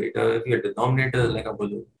on numerator if your denominator is like a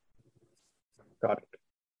balloon. Got it.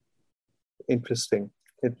 Interesting.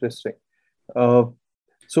 So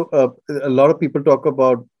a lot of people talk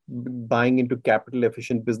about buying into capital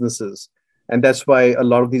efficient businesses. And that's why a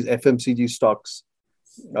lot of these FMCG stocks,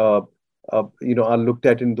 uh, are looked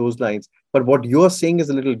at in those lines. But what you're saying is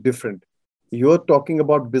a little different. You're talking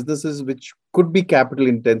about businesses which could be capital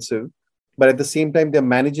intensive, but at the same time, they're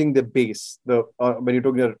managing the base, when you're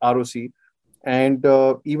talking about ROC. And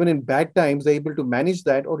even in bad times, they're able to manage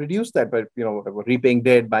that or reduce that by, repaying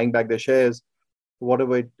debt, buying back their shares,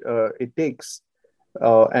 whatever it takes.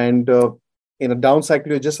 And in a down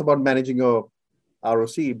cycle, you're just about managing your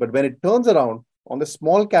ROC. But when it turns around on the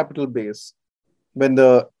small capital base, when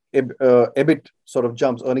the EBIT sort of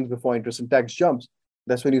jumps, earnings before interest and tax jumps,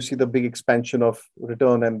 that's when you see the big expansion of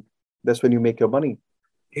return, and that's when you make your money.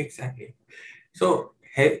 Exactly. So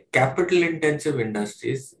capital intensive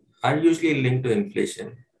industries are usually linked to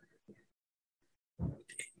inflation.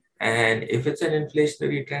 And if it's an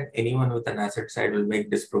inflationary trend, anyone with an asset side will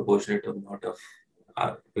make disproportionate amount of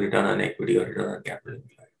return on equity or return on capital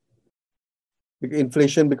employed.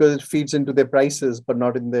 Inflation, because it feeds into their prices, but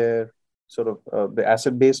not in their sort of the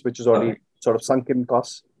asset base, which is already sort of sunk in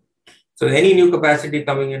costs. So any new capacity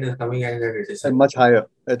coming in is coming in at a disadvantage. And much higher.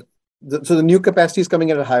 So the new capacity is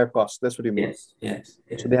coming at a higher cost. That's what you mean? Yes.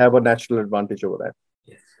 So they have a natural advantage over that.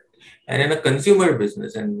 Yes. And in a consumer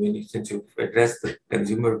business, and since you've addressed the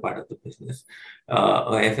consumer part of the business,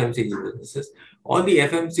 or FMCG businesses, all the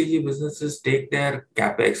FMCG businesses take their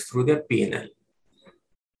capex through their P&L.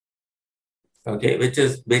 Okay, which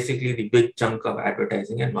is basically the big chunk of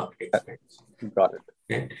advertising and marketing spends. Got it.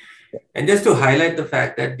 Okay. And just to highlight the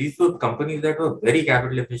fact that these were companies that were very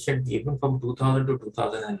capital efficient even from 2000 to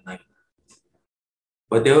 2009.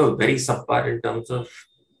 But they were very subpar in terms of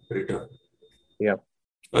return. Yeah.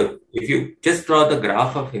 So if you just draw the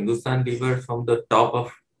graph of Hindustan Lever from the top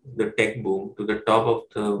of the tech boom to the top of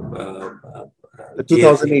the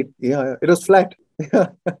 2008, it was flat.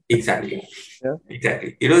 Exactly. Yeah.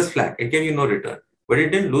 Exactly. It was flat. It gave you no return, but it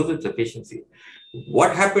didn't lose its efficiency.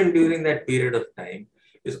 What happened during that period of time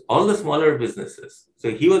is all the smaller businesses.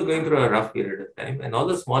 So he was going through a rough period of time, and all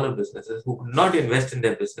the smaller businesses who could not invest in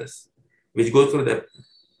their business, which goes through the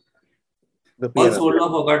all sold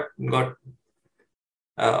off or got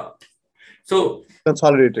so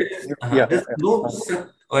consolidated. There's no,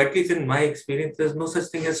 or at least in my experience, there's no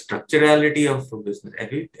such thing as structurality of a business.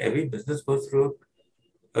 Every business goes through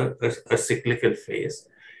a cyclical phase,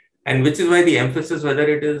 and which is why the emphasis, whether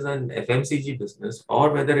it is an FMCG business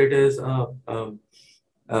or whether it is a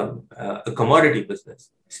commodity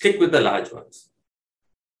business, stick with the large ones.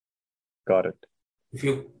 Got it. If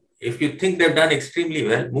you think they've done extremely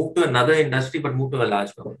well, move to another industry, but move to a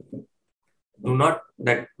large company. Do not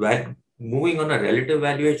moving on a relative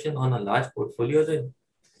valuation on a large portfolio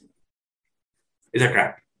is a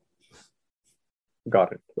trap.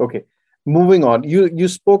 Got it. Okay. Moving on. You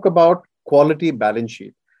spoke about quality balance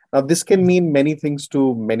sheet. Now, this can mean many things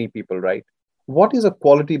to many people, right? What is a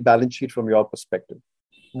quality balance sheet from your perspective?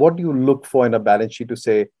 What do you look for in a balance sheet to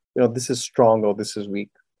say, this is strong or this is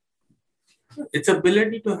weak? Its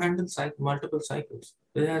ability to handle multiple cycles.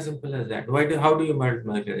 It's as simple as that. How do you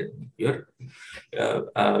measure it? You're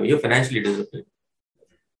financially disciplined.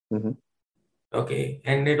 Mm-hmm. Okay,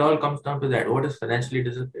 and it all comes down to that. What is financially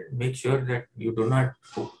disciplined? Make sure that you do not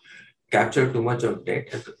capture too much of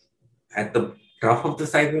debt at the trough of the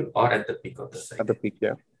cycle or at the peak of the cycle. At the peak,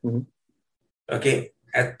 yeah. Mm-hmm. Okay,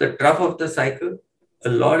 at the trough of the cycle, a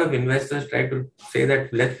lot of investors try to say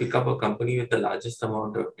that let's pick up a company with the largest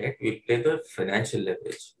amount of debt. We'll play the financial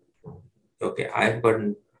leverage. Okay, I've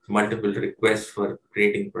gotten multiple requests for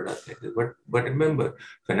creating products like this. But remember,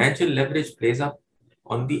 financial leverage plays up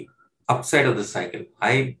on the upside of the cycle.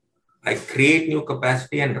 I create new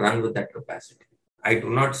capacity and run with that capacity. I do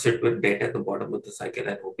not sit with debt at the bottom of the cycle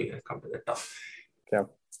and hoping I come to the top. Yeah.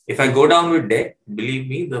 If I go down with debt, believe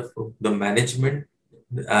me, the management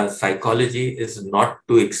psychology is not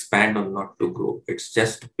to expand or not to grow. It's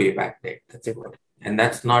just to pay back debt. That's it. And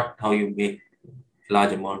that's not how you make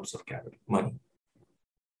large amounts of capital money.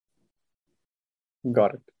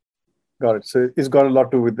 Got it. So it's got a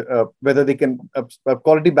lot to do with whether they can. A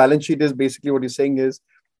quality balance sheet is basically what you're saying is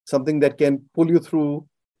something that can pull you through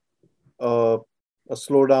a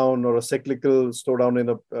slowdown or a cyclical slowdown in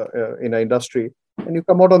an industry, and you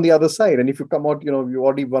come out on the other side. And if you come out, you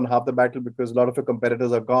already won half the battle because a lot of your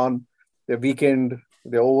competitors are gone, they're weakened,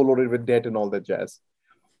 they're overloaded with debt and all that jazz.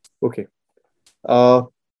 Okay.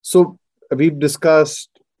 So we've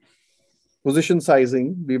discussed position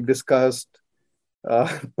sizing. We've discussed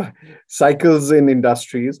cycles in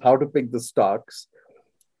industries, how to pick the stocks.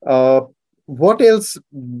 What else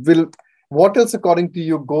according to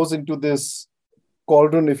you goes into this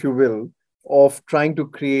cauldron, if you will, of trying to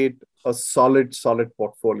create a solid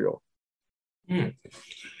portfolio? Hmm.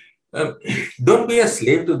 Um, don't be a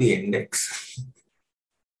slave to the index.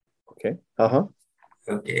 Okay. Uh-huh.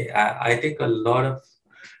 Okay, I think a lot of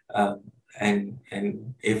and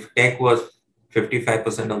if tech was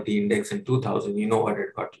 55% of the index in 2000, you know what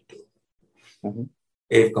it got to do. Mhm.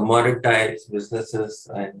 If commoditized businesses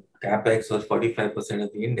and capex was 45%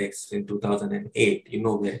 of the index in 2008, you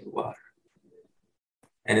know where you are.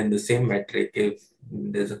 And in the same metric, if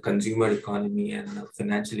there's a consumer economy and a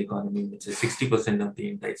financial economy, which is 60% of the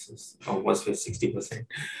indexes, or was for 60%,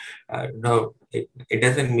 no, it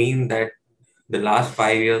doesn't mean that the last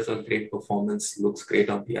 5 years of great performance looks great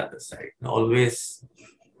on the other side. Always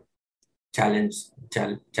challenge,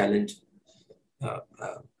 challenge, uh,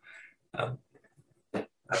 uh, uh,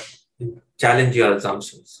 challenge your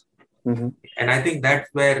assumptions. Mm-hmm. And I think that's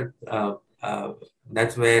where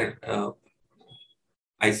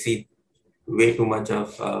I see way too much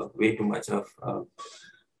of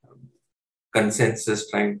consensus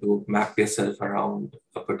trying to map yourself around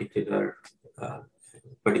a uh,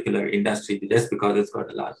 particular industry just because it's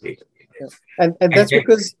got a large weight of Yeah. index. And And that's yet,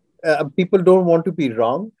 because people don't want to be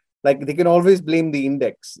wrong. Like they can always blame the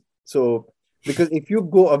index. So because if you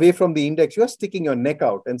go away from the index, you're sticking your neck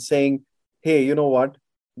out and saying, hey, you know what?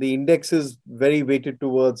 The index is very weighted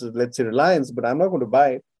towards, let's say, Reliance, but I'm not going to buy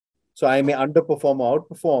it. So I may underperform or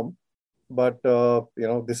outperform, but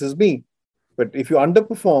this is me. But if you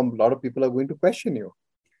underperform, a lot of people are going to question you.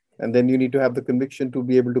 And then you need to have the conviction to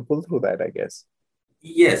be able to pull through that, I guess.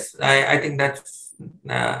 yes, I think that's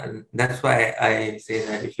why I say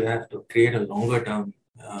that if you have to create uh,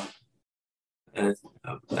 a,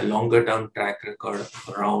 a longer term track record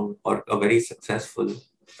around or a very successful,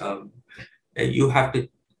 um, you have to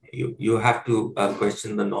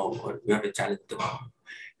question the norm, or you have to challenge the norm,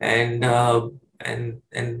 and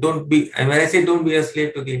don't be. And when I say don't be a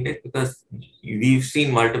slave to the index, because we've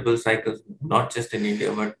seen multiple cycles, not just in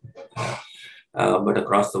India, but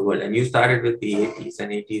across the world. And you started with the 80s,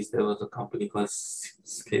 and 80s there was a company called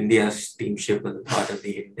India Steamship as a part of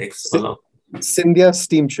the index, Scindia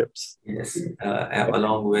Steamships. yes,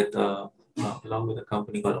 along with a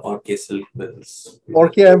company called Orkay Silk Mills.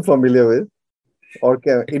 Orkay I'm familiar with.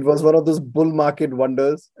 Orkay, it was one of those bull market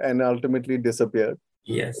wonders and ultimately disappeared.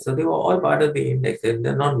 Yes, so they were all part of the index, and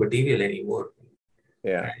they're not material anymore.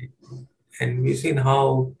 Yeah. Right? And we've seen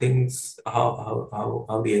how the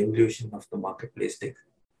evolution of the marketplace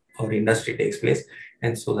or industry takes place,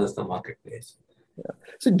 and so does the marketplace. Yeah.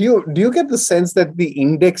 So do you get the sense that the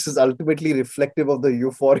index is ultimately reflective of the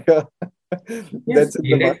euphoria Yes, that's in the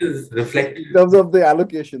the index market is reflective. in terms of the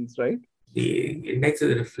allocations, right? The index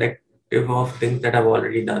is reflective of things that have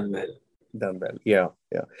already done well. Done well. Yeah.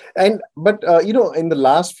 Yeah. And but in the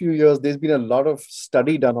last few years, there's been a lot of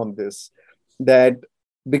study done on this, that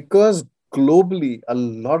because globally a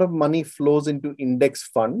lot of money flows into index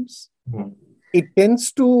funds, it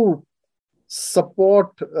tends to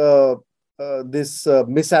support this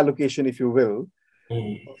misallocation, if you will.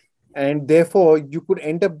 And therefore, you could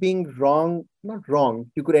end up being not wrong,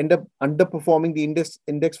 you could end up underperforming the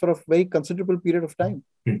index for a very considerable period of time.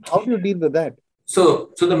 How do you deal with that?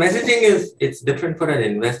 So the messaging is it's different for an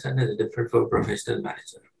investor and it's different for a professional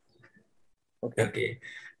manager. Okay.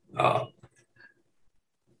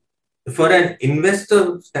 For an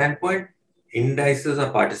investor standpoint, indices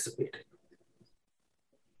are participating.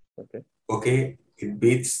 Okay. It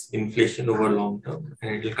beats inflation over long term,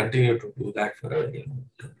 and it will continue to do that for a very long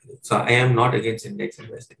term. So I am not against index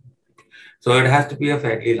investing. So it has to be a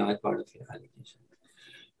fairly large part of your allocation.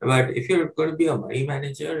 But if you're going to be a money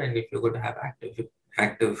manager and if you're going to have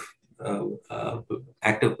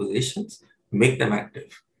active positions, make them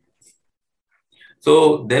active.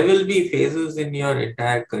 So there will be phases in your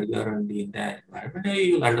entire career and the entire environment where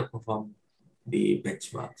you'll underperform the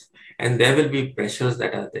benchmarks, and there will be pressures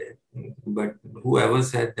that are there. But whoever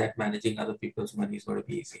said that managing other people's money is going to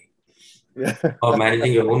be easy, or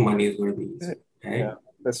managing your own money is going to be easy, right? Yeah,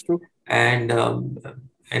 that's true. And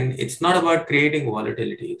it's not about creating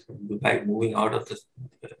volatility by moving out of this,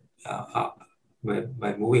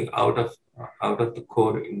 by moving out of the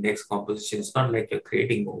core index composition. It's not like you're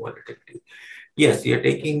creating more volatility. Yes, you're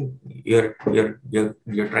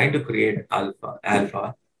trying to create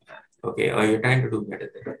alpha, okay, or you're trying to do better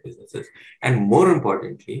than businesses. And more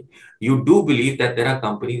importantly, you do believe that there are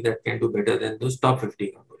companies that can do better than those top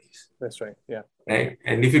 50 companies. That's right. Yeah. Right.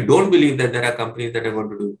 And if you don't believe that there are companies that are going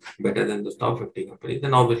to do better than those top 50 companies,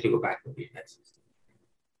 then obviously go back to the indexes.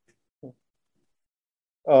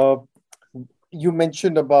 You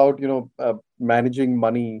mentioned about, managing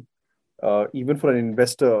money, even for an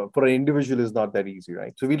investor, for an individual is not that easy,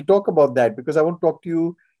 right? So we'll talk about that because I want to talk to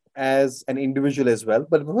you as an individual as well.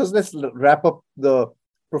 But first, let's wrap up the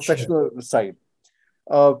professional side.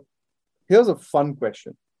 Uh, Here's a fun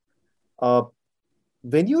question.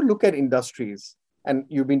 When you look at industries, and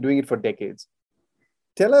you've been doing it for decades,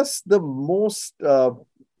 tell us the most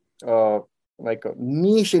like a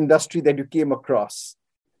niche industry that you came across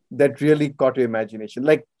that really caught your imagination,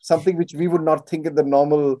 like something which we would not think in the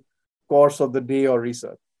normal course of the day or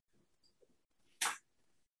research.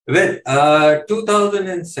 Well,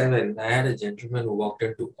 2007, I had a gentleman who walked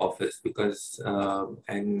into office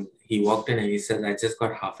and he walked in and he said, I just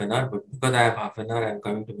got half an hour, but because I have half an hour, I'm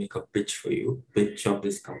coming to make a pitch of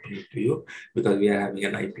this company to you, because we are having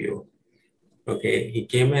an IPO. Okay, he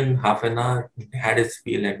came in half an hour, had his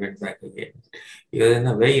spiel and went back again. He was in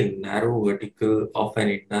a very narrow vertical of an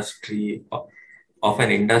industry, of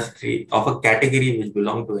a category which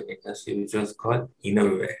belonged to an industry, which was called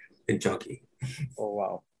innerwear in jockey. Oh,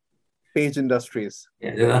 wow. Page Industries.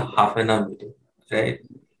 Yeah, there's a half an hour meeting, right?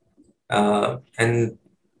 And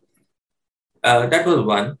that was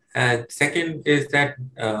one. And second is that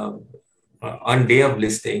on day of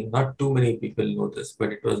listing, not too many people know this,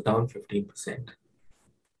 but it was down 15%.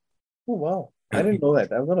 Oh, wow. I didn't know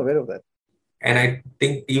that. I was not aware of that. And I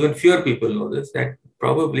think even fewer people know this, that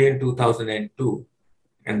probably in 2002,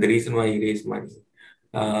 and the reason why he raised money,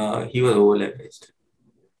 he was over-leveraged.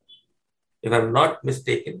 If I'm not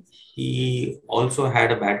mistaken, he also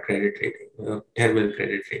had a bad credit rating, terrible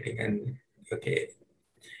credit rating.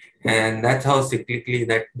 And that's how cyclically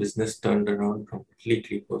that business turned around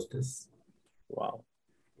completely post this. Wow.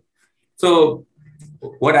 So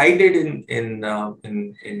what I did in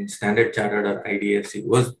Standard Chartered or IDFC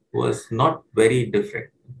was not very different.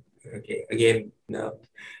 Okay, again,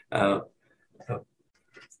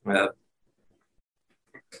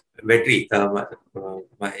 Vetri,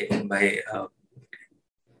 my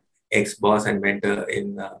ex-boss and mentor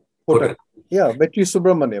in Kotak. Yeah, Vetri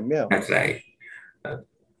Subramaniam, yeah. That's right.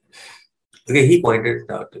 Okay, he pointed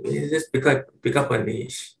it out to me. Just pick up a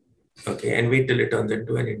niche, okay, and wait till it turns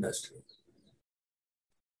into an industry.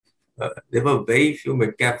 There were very few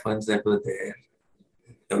mid-cap funds that were there.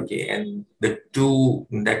 Okay, and the two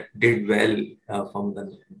that did well from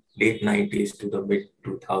the late 90s to the mid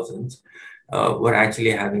 2000s were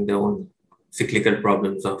actually having their own cyclical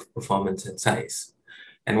problems of performance and size.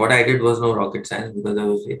 And what I did was no rocket science,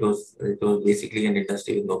 because it was basically an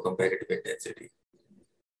industry with no competitive intensity.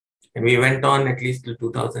 And we went on at least till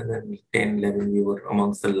 2010, 11, we were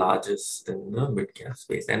amongst the largest in the mid-cap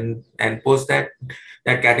space. And post that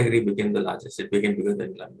category became the largest. It became bigger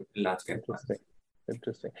than large cap.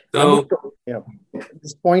 Interesting. So,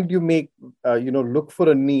 this point you make, look for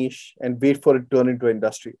a niche and wait for it to turn into an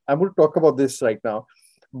industry. I'm going to talk about this right now.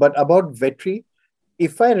 But about Vetri,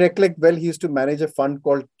 if I recollect well, he used to manage a fund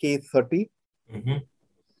called K30. Mm-hmm.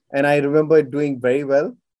 And I remember it doing very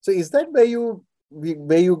well. So is that where you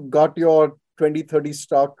got your 20-30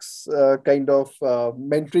 stocks kind of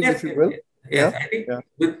mentoring, yes, if you will? Yes, I think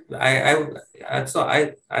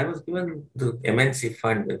I was given the MNC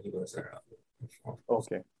fund when he was around.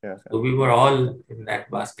 Okay. Yeah. So we were all in that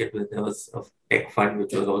basket. There was a tech fund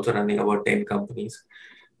which was also running about 10 companies.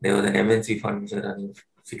 There was an MNC fund which was running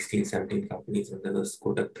 16, 17 companies, and there was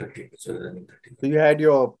Kotak 30 which was running 30. So you had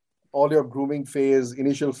all your grooming phase,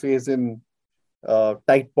 initial phase in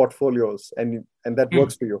tight portfolios, and that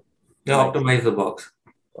works for you. Yeah, optimize the box.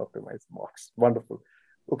 Optimize the box. Wonderful.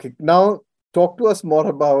 Okay, now talk to us more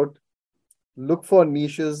about look for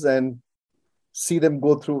niches and see them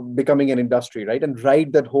go through becoming an industry, right? And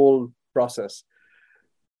ride that whole process.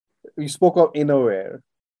 We spoke of innerwear.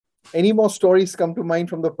 Any more stories come to mind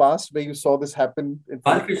from the past where you saw this happen?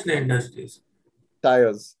 Balakrishna Industries.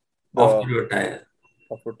 Tires. Off-road tires.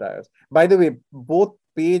 Off-road tires. By the way, both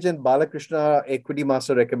Page and Balakrishna are Equity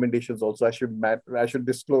Master recommendations also. I should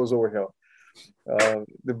disclose over here.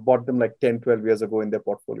 They bought them like 10, 12 years ago in their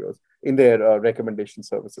portfolios, in their recommendation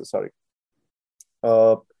services, sorry.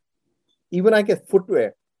 Even I guess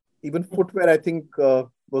footwear. Even footwear, I think,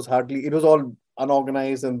 it was all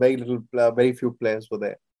unorganized and very few players were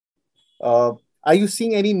there. Are you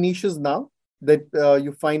seeing any niches now that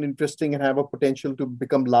you find interesting and have a potential to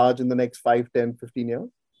become large in the next 5, 10, 15 years?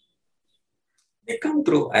 They come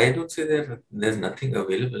through. I don't say there's nothing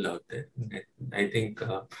available out there. I think,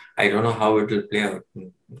 I don't know how it will play out,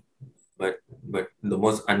 but the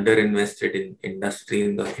most underinvested in industry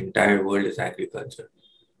in the entire world is agriculture.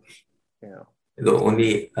 Yeah. The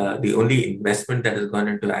only investment that has gone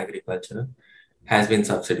into agriculture has been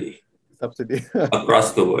subsidy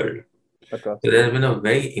across the world. So there has been a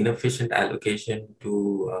very inefficient allocation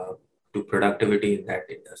to productivity in that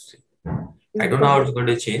industry. I don't know how it's going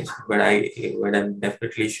to change, but I'm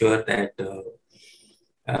definitely sure that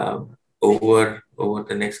over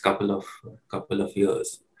the next couple of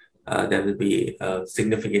years, there will be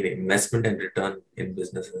significant investment and return in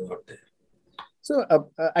businesses out there. So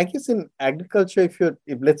I guess in agriculture,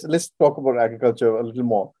 if let's talk about agriculture a little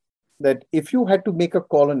more. That if you had to make a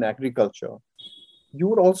call on agriculture, you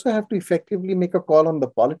would also have to effectively make a call on the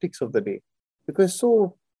politics of the day, because it's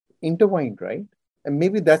so intertwined, right? And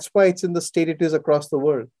maybe that's why it's in the state it is across the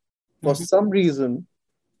world. For some reason,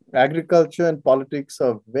 agriculture and politics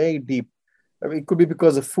are very deep. I mean, it could be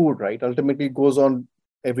because of food, right? Ultimately, it goes on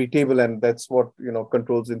every table, and that's what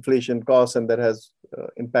controls inflation costs, and that has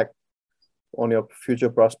impact on your future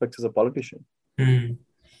prospects as a politician. Hmm.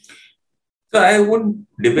 So I wouldn't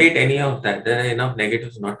debate any of that. There are enough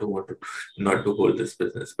negatives not to hold this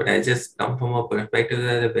business. But I just come from a perspective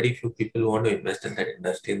that there are very few people who want to invest in that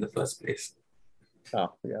industry in the first place.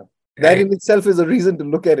 Oh, yeah. That in itself is a reason to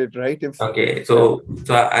look at it, right? Okay, so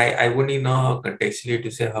I wouldn't even know how contextually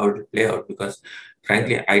to say how it will play out, because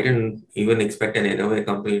frankly, I didn't even expect an innovative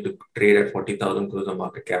company to trade at 40,000 crores of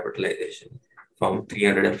market capitalization from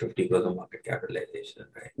 350 crores of market capitalization,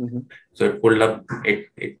 right? Mm-hmm. So it pulled up,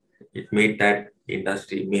 it made that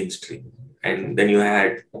industry mainstream. And then you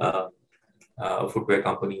had a footwear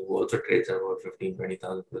company who also trades at about 15,000-20,000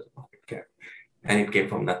 crores of market cap, and it came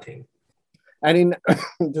from nothing. And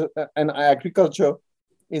in agriculture,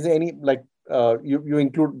 is there any you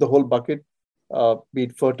include the whole bucket, be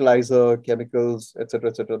it fertilizer, chemicals,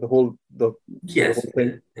 etc., the whole Yes, whole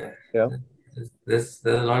thing? yeah. There's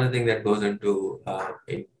a lot of things that goes into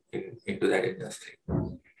that industry.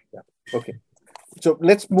 Yeah. Okay. So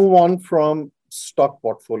let's move on from stock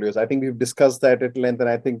portfolios. I think we've discussed that at length, and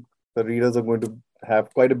I think the readers are going to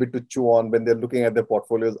have quite a bit to chew on when they're looking at their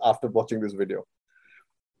portfolios after watching this video.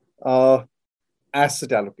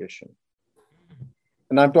 Asset allocation.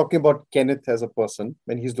 And I'm talking about Kenneth as a person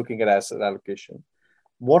when he's looking at asset allocation.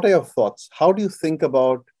 What are your thoughts? How do you think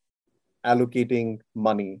about allocating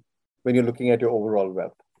money when you're looking at your overall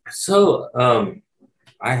wealth? So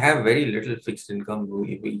I have very little fixed income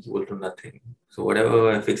equal to nothing. So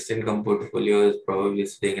whatever my fixed income portfolio is probably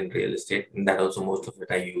sitting in real estate, and that also most of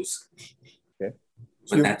it I use. Okay.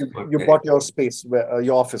 So you bought your space,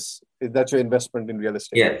 your office. That's your investment in real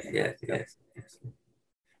estate. Yes.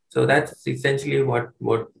 So that's essentially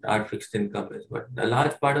what our fixed income is. But a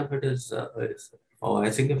large part of it or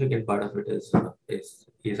a significant part of it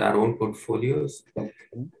is our own portfolios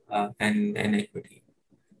and equity.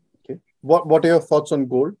 Okay. What are your thoughts on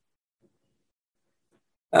gold?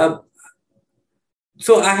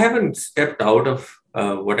 So I haven't stepped out of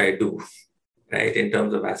what I do, right, in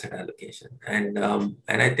terms of asset allocation, and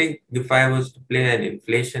I think if I was to play an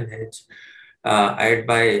inflation hedge, I'd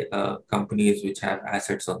buy companies which have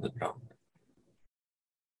assets on the ground.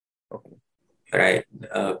 Okay. Right,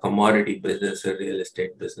 commodity business, a real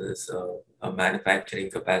estate business, a manufacturing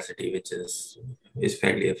capacity which is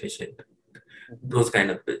fairly efficient. Those kind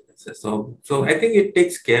of businesses. So I think it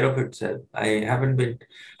takes care of itself. I haven't been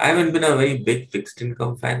a very big fixed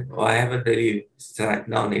income fan, or I haven't really sat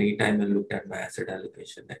down any time and looked at my asset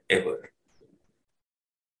allocation ever.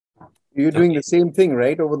 You're doing the same thing,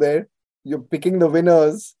 right, over there? You're picking the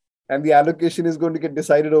winners, and the allocation is going to get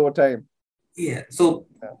decided over time. Yeah. So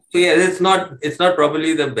it's not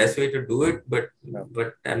probably the best way to do it, but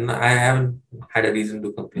I haven't had a reason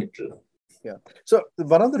to complain till now. Yeah. So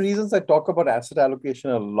one of the reasons I talk about asset allocation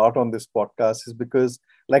a lot on this podcast is because,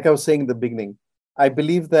 like I was saying in the beginning, I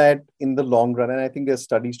believe that in the long run, and I think there's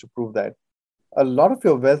studies to prove that, a lot of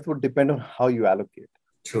your wealth would depend on how you allocate.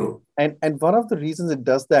 True. And one of the reasons it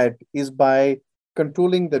does that is by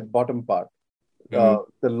controlling that bottom part, the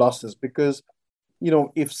losses. Because,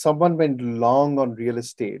 if someone went long on real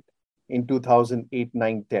estate in 2008,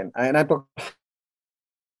 9, 10, and I talk,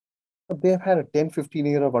 they've had a 10, 15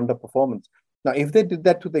 year of underperformance. Now, if they did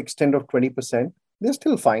that to the extent of 20%, they're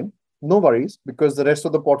still fine. No worries, because the rest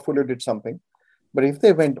of the portfolio did something. But if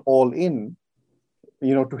they went all in,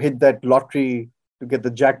 to hit that lottery, to get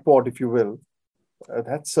the jackpot, if you will,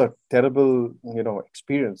 that's a terrible,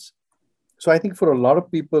 experience. So I think for a lot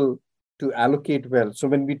of people to allocate well. So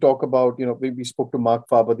when we talk about, we spoke to Mark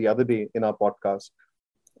Faber the other day in our podcast,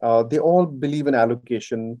 they all believe in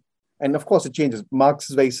allocation. And of course, it changes. Mark's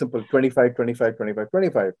is very simple, 25, 25, 25,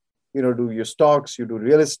 25. Do your stocks, you do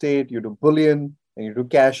real estate, you do bullion, and you do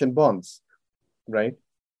cash and bonds, right?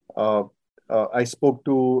 I spoke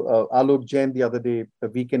to Alok Jain the other day, the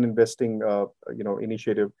weekend investing,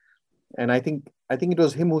 initiative. And I think it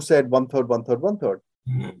was him who said 1/3, 1/3,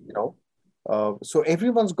 1/3, so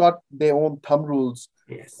everyone's got their own thumb rules.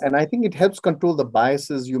 Yes. And I think it helps control the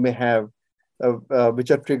biases you may have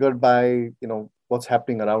which are triggered by what's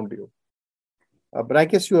happening around you. But I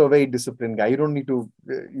guess you're a very disciplined guy. You don't need to.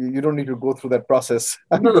 You don't need to go through that process.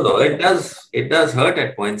 No. It does hurt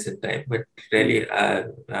at points in time, but really,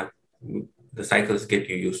 the cycles get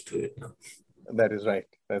you used to it now. That is right.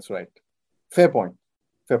 That's right. Fair point.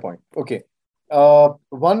 Fair point. Okay.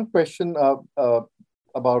 One question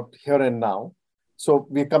about here and now. So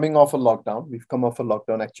we're coming off a lockdown. We've come off a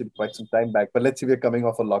lockdown actually quite some time back. But let's say we're coming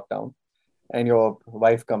off a lockdown, and your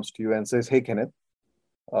wife comes to you and says, "Hey, Kenneth,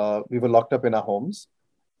 we were locked up in our homes.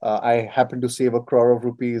 I happened to save 1 crore of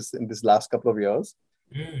rupees in this last couple of years.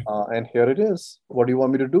 And here it is. What do you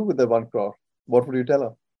want me to do with the 1 crore? What would you tell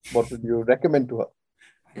her? What would you recommend to her?"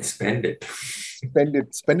 I spend it. Spend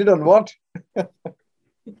it. Spend it on what?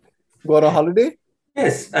 Go on a holiday?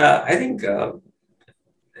 Yes, I think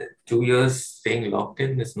 2 years staying locked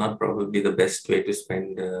in is not probably the best way to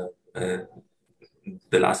spend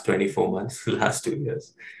the last 24 months, the last 2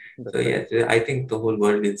 years. That's So right. yeah, I think the whole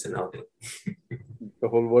world needs an outing. The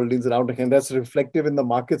whole world is around, and that's reflective in the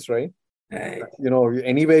markets, right? Right.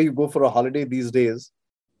 Anywhere you go for a holiday these days,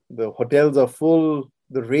 the hotels are full,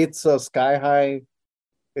 the rates are sky high.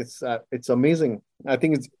 It's amazing. I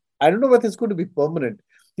think I don't know whether it's going to be permanent.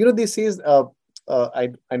 They say, I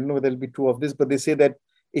don't know whether it'll be true of this, but they say that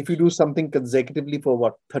if you do something consecutively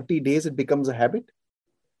for 30 days, it becomes a habit,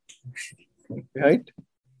 right?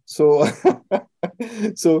 So,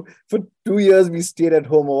 so for 2 years we stayed at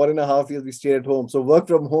home, or 1.5 years we stayed at home. So work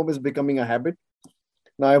from home is becoming a habit.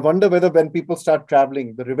 Now I wonder whether when people start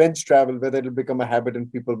traveling, the revenge travel, whether it'll become a habit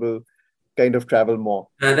and people will kind of travel more.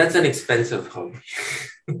 That's an expensive hobby.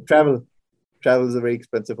 Travel is a very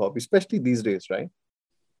expensive hobby, especially these days, right?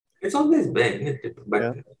 It's always been,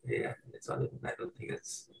 but yeah, it's all. I don't think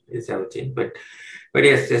it's ever changed. But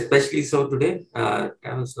yes, especially so today.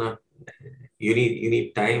 Travel's not. You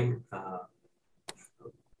need time,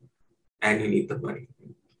 and you need the money.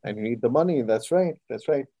 And you need the money. That's right. That's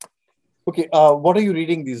right. Okay. What are you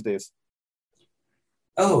reading these days?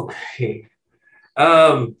 Okay.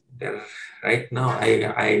 Right now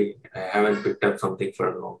I haven't picked up something for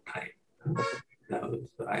a long time.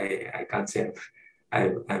 So I can't say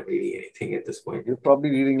I'm reading anything at this point. You're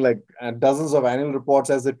probably reading like dozens of annual reports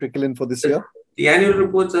as they trickle in for this year. The annual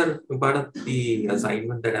reports are part of the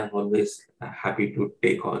assignment that I'm always happy to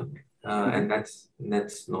take on, and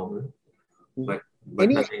that's normal. But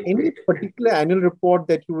any particular annual report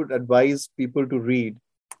that you would advise people to read,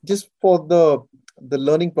 just for the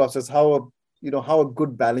learning process, how a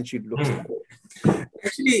good balance sheet looks like?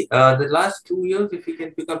 Actually, the last 2 years, if you can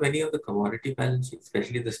pick up any of the commodity balance sheets,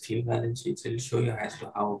 especially the steel balance sheets, it'll show you as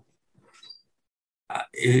to how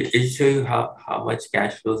it'll show you how much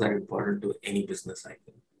cash flows are important to any business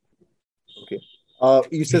cycle. Okay.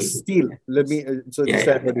 You said steel. Let me. So just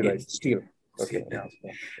I heard you right. Steel. Okay. Yeah.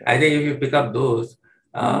 I think if you pick up those,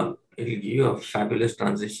 it'll give you a fabulous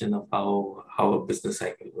transition of how a business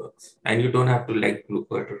cycle works. And you don't have to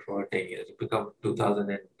look at it for 10 years. You pick up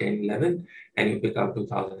 2010, 11, and you pick up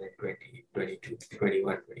 2020, 22,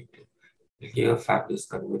 21, 22. It'll give you a fabulous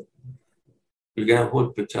convert. You get a whole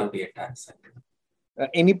picture of the entire cycle.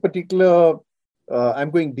 Any particular,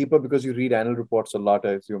 I'm going deeper because you read annual reports a lot,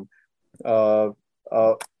 I assume.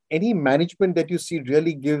 Any management that you see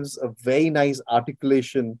really gives a very nice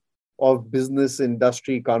articulation of business,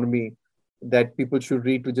 industry, economy that people should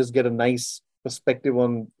read to just get a nice perspective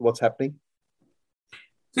on what's happening?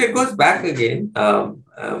 So it goes back again.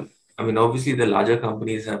 I mean, obviously, the larger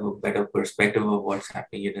companies have a better perspective of what's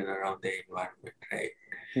happening in and around their environment, right?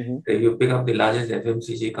 So if you pick up the largest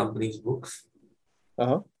FMCG companies' books,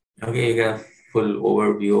 okay, you get a full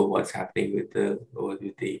overview of what's happening with the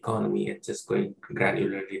economy and just going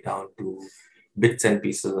granularly down to bits and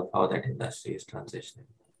pieces of how that industry is transitioning.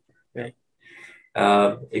 Right?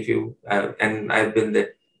 If you and I've been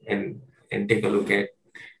there and take a look at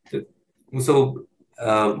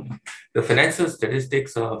the financial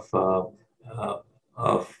statistics of the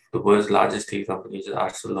world's largest steel company, which is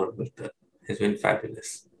ArcelorMittal, has been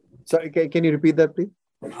fabulous. Sorry, can you repeat that, please?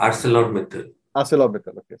 ArcelorMittal.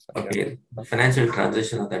 ArcelorMittal, okay. Sorry. Okay, the financial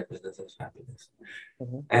transition of that business is fabulous.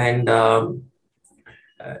 And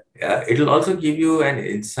it'll also give you an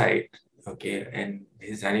insight, okay, and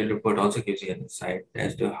his annual report also gives you an insight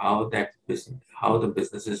as to how the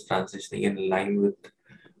business is transitioning in line with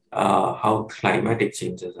how climatic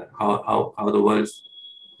changes are, how the world's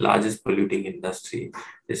largest polluting industry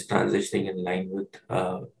is transitioning in line with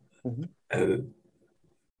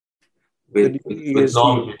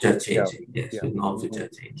norms which are changing. With norms which are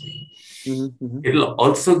changing. It'll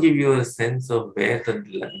also give you a sense of where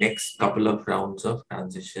the next couple of rounds of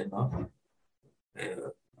transition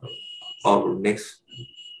or next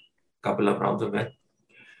couple of rounds of wealth,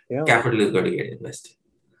 Yeah. capital is going to get invested.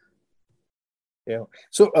 Yeah.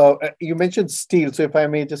 So you mentioned steel. So if I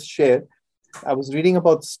may just share, I was reading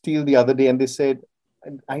about steel the other day, and they said,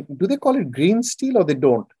 do they call it green steel or they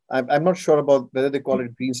don't? I'm not sure about whether they call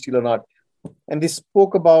it green steel or not. And they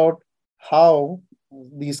spoke about how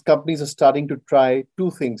these companies are starting to try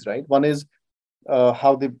two things, right? One is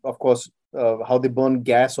how they, of course, how they burn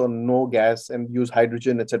gas or no gas and use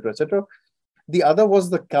hydrogen, etc., etc. The other was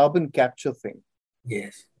the carbon capture thing.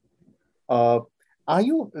 Yes. Are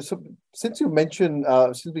you, so since you mentioned,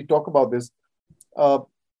 since we talk about this,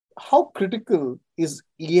 how critical is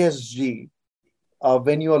ESG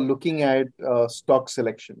when you are looking at stock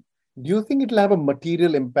selection? Do you think it'll have a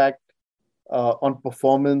material impact on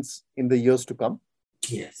performance in the years to come?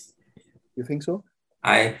 Yes. You think so?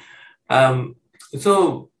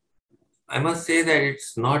 So I must say that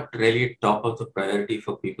it's not really top of the priority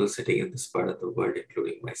for people sitting in this part of the world,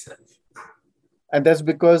 including myself. And that's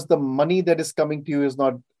because the money that is coming to you is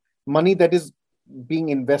not money that is being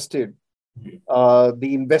invested. The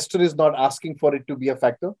investor is not asking for it to be a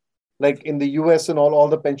factor. Like in the US and all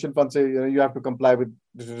the pension funds say, you have to comply with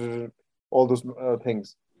all those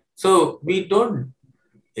things. So we don't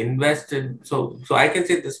invest in, so I can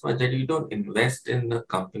say this much, that you don't invest in a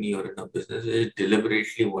company or in a business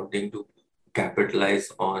deliberately wanting to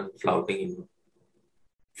capitalize on flouting in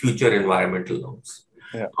future environmental norms,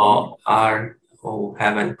 or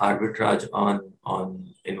have an arbitrage on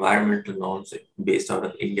environmental norms based out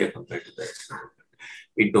of India compared to the rest of the world.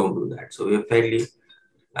 We don't do that. So we're fairly,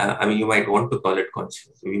 I mean, you might want to call it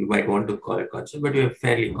conscious. We might want to call it conscious, but we're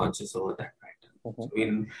fairly conscious over that,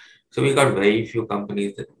 right? So we got very few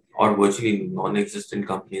companies that, or virtually non-existent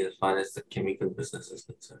companies as far as the chemical business is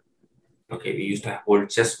concerned. Okay, we used to hold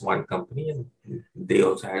just one company, and they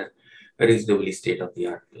also had a reasonably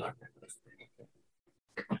state-of-the-art plant.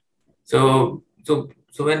 So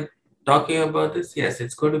when talking about this, yes,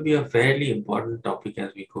 it's going to be a fairly important topic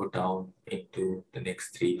as we go down into the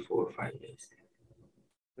next 3, 4, 5 years.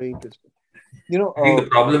 Very interesting. I think the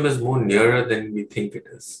problem is more nearer than we think it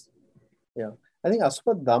is. Yeah, I think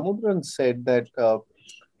Aswath Damodaran said that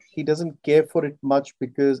he doesn't care for it much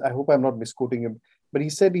because, I hope I'm not misquoting him, but he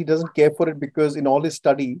said he doesn't care for it because in all his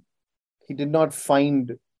study, he did not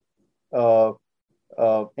find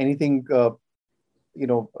anything,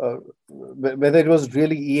 whether it was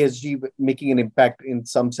really ESG making an impact in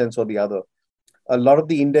some sense or the other. A lot of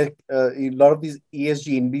the a lot of these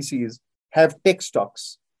ESG indices have tech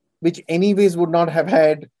stocks, which anyways would not have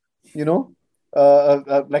had,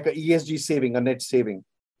 like a ESG saving, a net saving.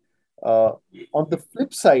 On the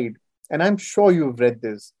flip side, and I'm sure you've read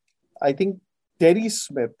this, I think Terry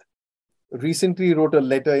Smith recently wrote a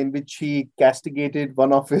letter in which he castigated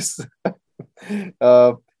one of his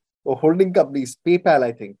holding companies, PayPal,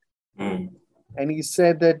 I think. And he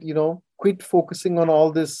said that, quit focusing on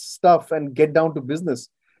all this stuff and get down to business.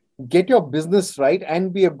 Get your business right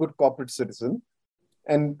and be a good corporate citizen.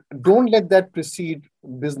 And don't let that precede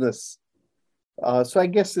business. So I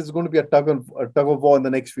guess it's going to be a tug of war in the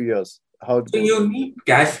next few years. So you need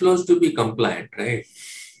cash flows to be compliant, right?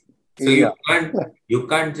 So you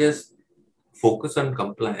can't just focus on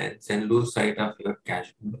compliance and lose sight of your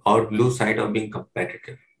cash or lose sight of being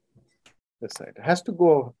competitive. That's right. It has to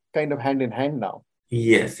go kind of hand in hand now.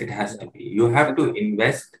 Yes, it has to be. You have to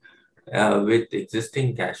invest with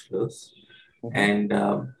existing cash flows. And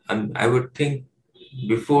I would think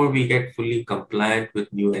before we get fully compliant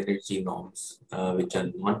with new energy norms, which are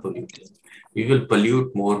non-polluting, we will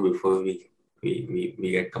pollute more before we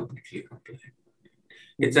get completely compliant.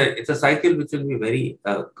 It's a cycle which will be very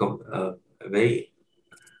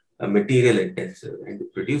material intensive, and to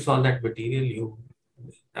produce all that material,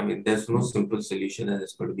 there's no simple solution, and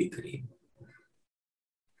it's going to be green.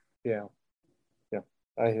 Yeah,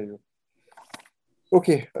 I hear you.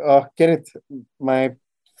 Okay, Kenneth, my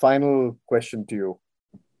final question to you.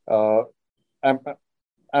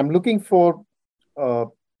 I'm looking for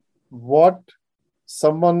what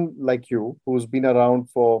someone like you, who's been around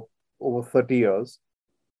for over 30 years,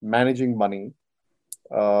 managing money,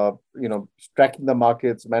 tracking the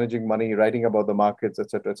markets, managing money, writing about the markets,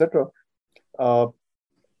 etc., etc.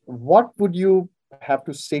 What would you have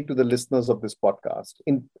to say to the listeners of this podcast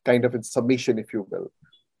in summation, if you will,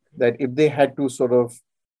 that if they had to sort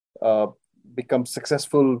of become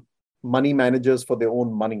successful money managers for their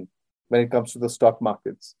own money when it comes to the stock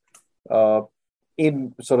markets,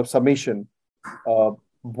 in sort of summation,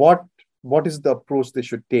 what is the approach they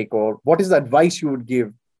should take, or what is the advice you would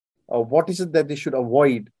give? What is it that they should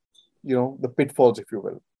avoid, the pitfalls, if you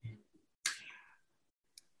will?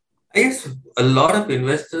 I guess a lot of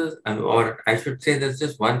investors, or I should say, there's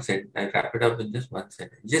just one sentence. I wrap it up in just one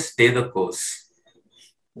sentence. Just stay the course.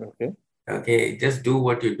 Okay. Okay, just do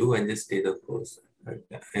what you do and just stay the course.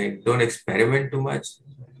 And don't experiment too much.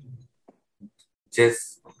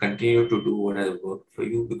 Just continue to do what has worked for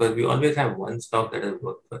you, because we always have one stock that has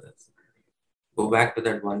worked for us. Go back to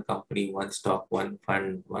that one company, one stock, one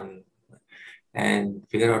fund, and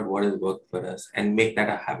figure out what has worked for us and make that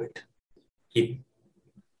a habit. Keep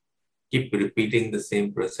repeating the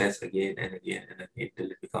same process again and again and again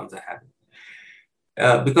till it becomes a habit.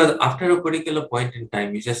 Because after a particular point in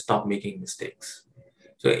time, you just stop making mistakes.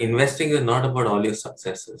 So investing is not about all your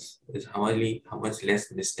successes. It's how much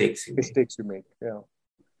less mistakes you make. Mistakes you make. Yeah.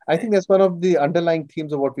 I think that's one of the underlying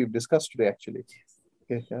themes of what we've discussed today, actually.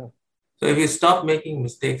 Okay, yeah. So if you stop making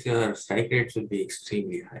mistakes, your strike rates will be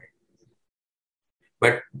extremely high.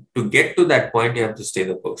 But to get to that point, you have to stay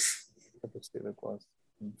the course.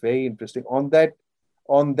 Very interesting. On that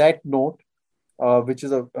note, which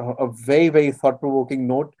is a very, very thought-provoking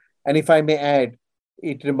note, and if I may add,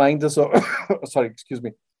 it reminds us of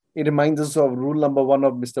it reminds us of rule number 1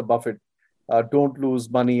 of Mr. Buffett. Don't lose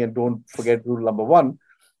money, and don't forget rule number 1.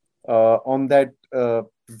 On that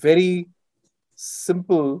very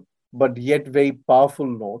simple but yet very powerful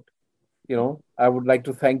note, I would like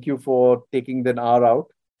to thank you for taking an hour out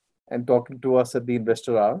and talking to us at the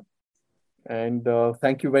Investor Hour. And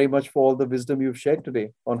thank you very much for all the wisdom you've shared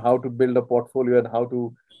today on how to build a portfolio and how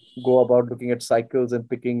to go about looking at cycles and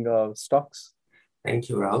picking stocks. Thank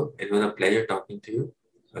you, Rahul. It was a pleasure talking to you.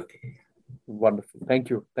 Okay. Wonderful.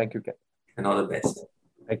 Thank you. Thank you, Ken. And all the best.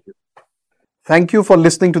 Thank you. Thank you for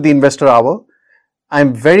listening to the Investor Hour.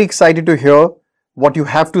 I'm very excited to hear what you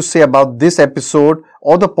have to say about this episode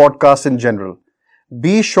or the podcast in general.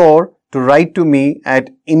 Be sure to write to me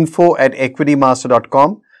at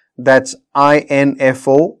info@equitymaster.com. That's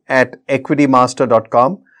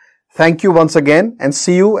info@equitymaster.com. Thank you once again, and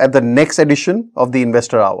see you at the next edition of the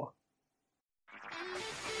Investor Hour.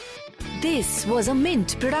 This was a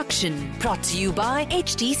Mint production brought to you by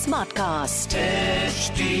HT Smartcast.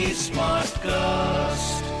 HT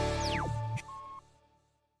Smartcast.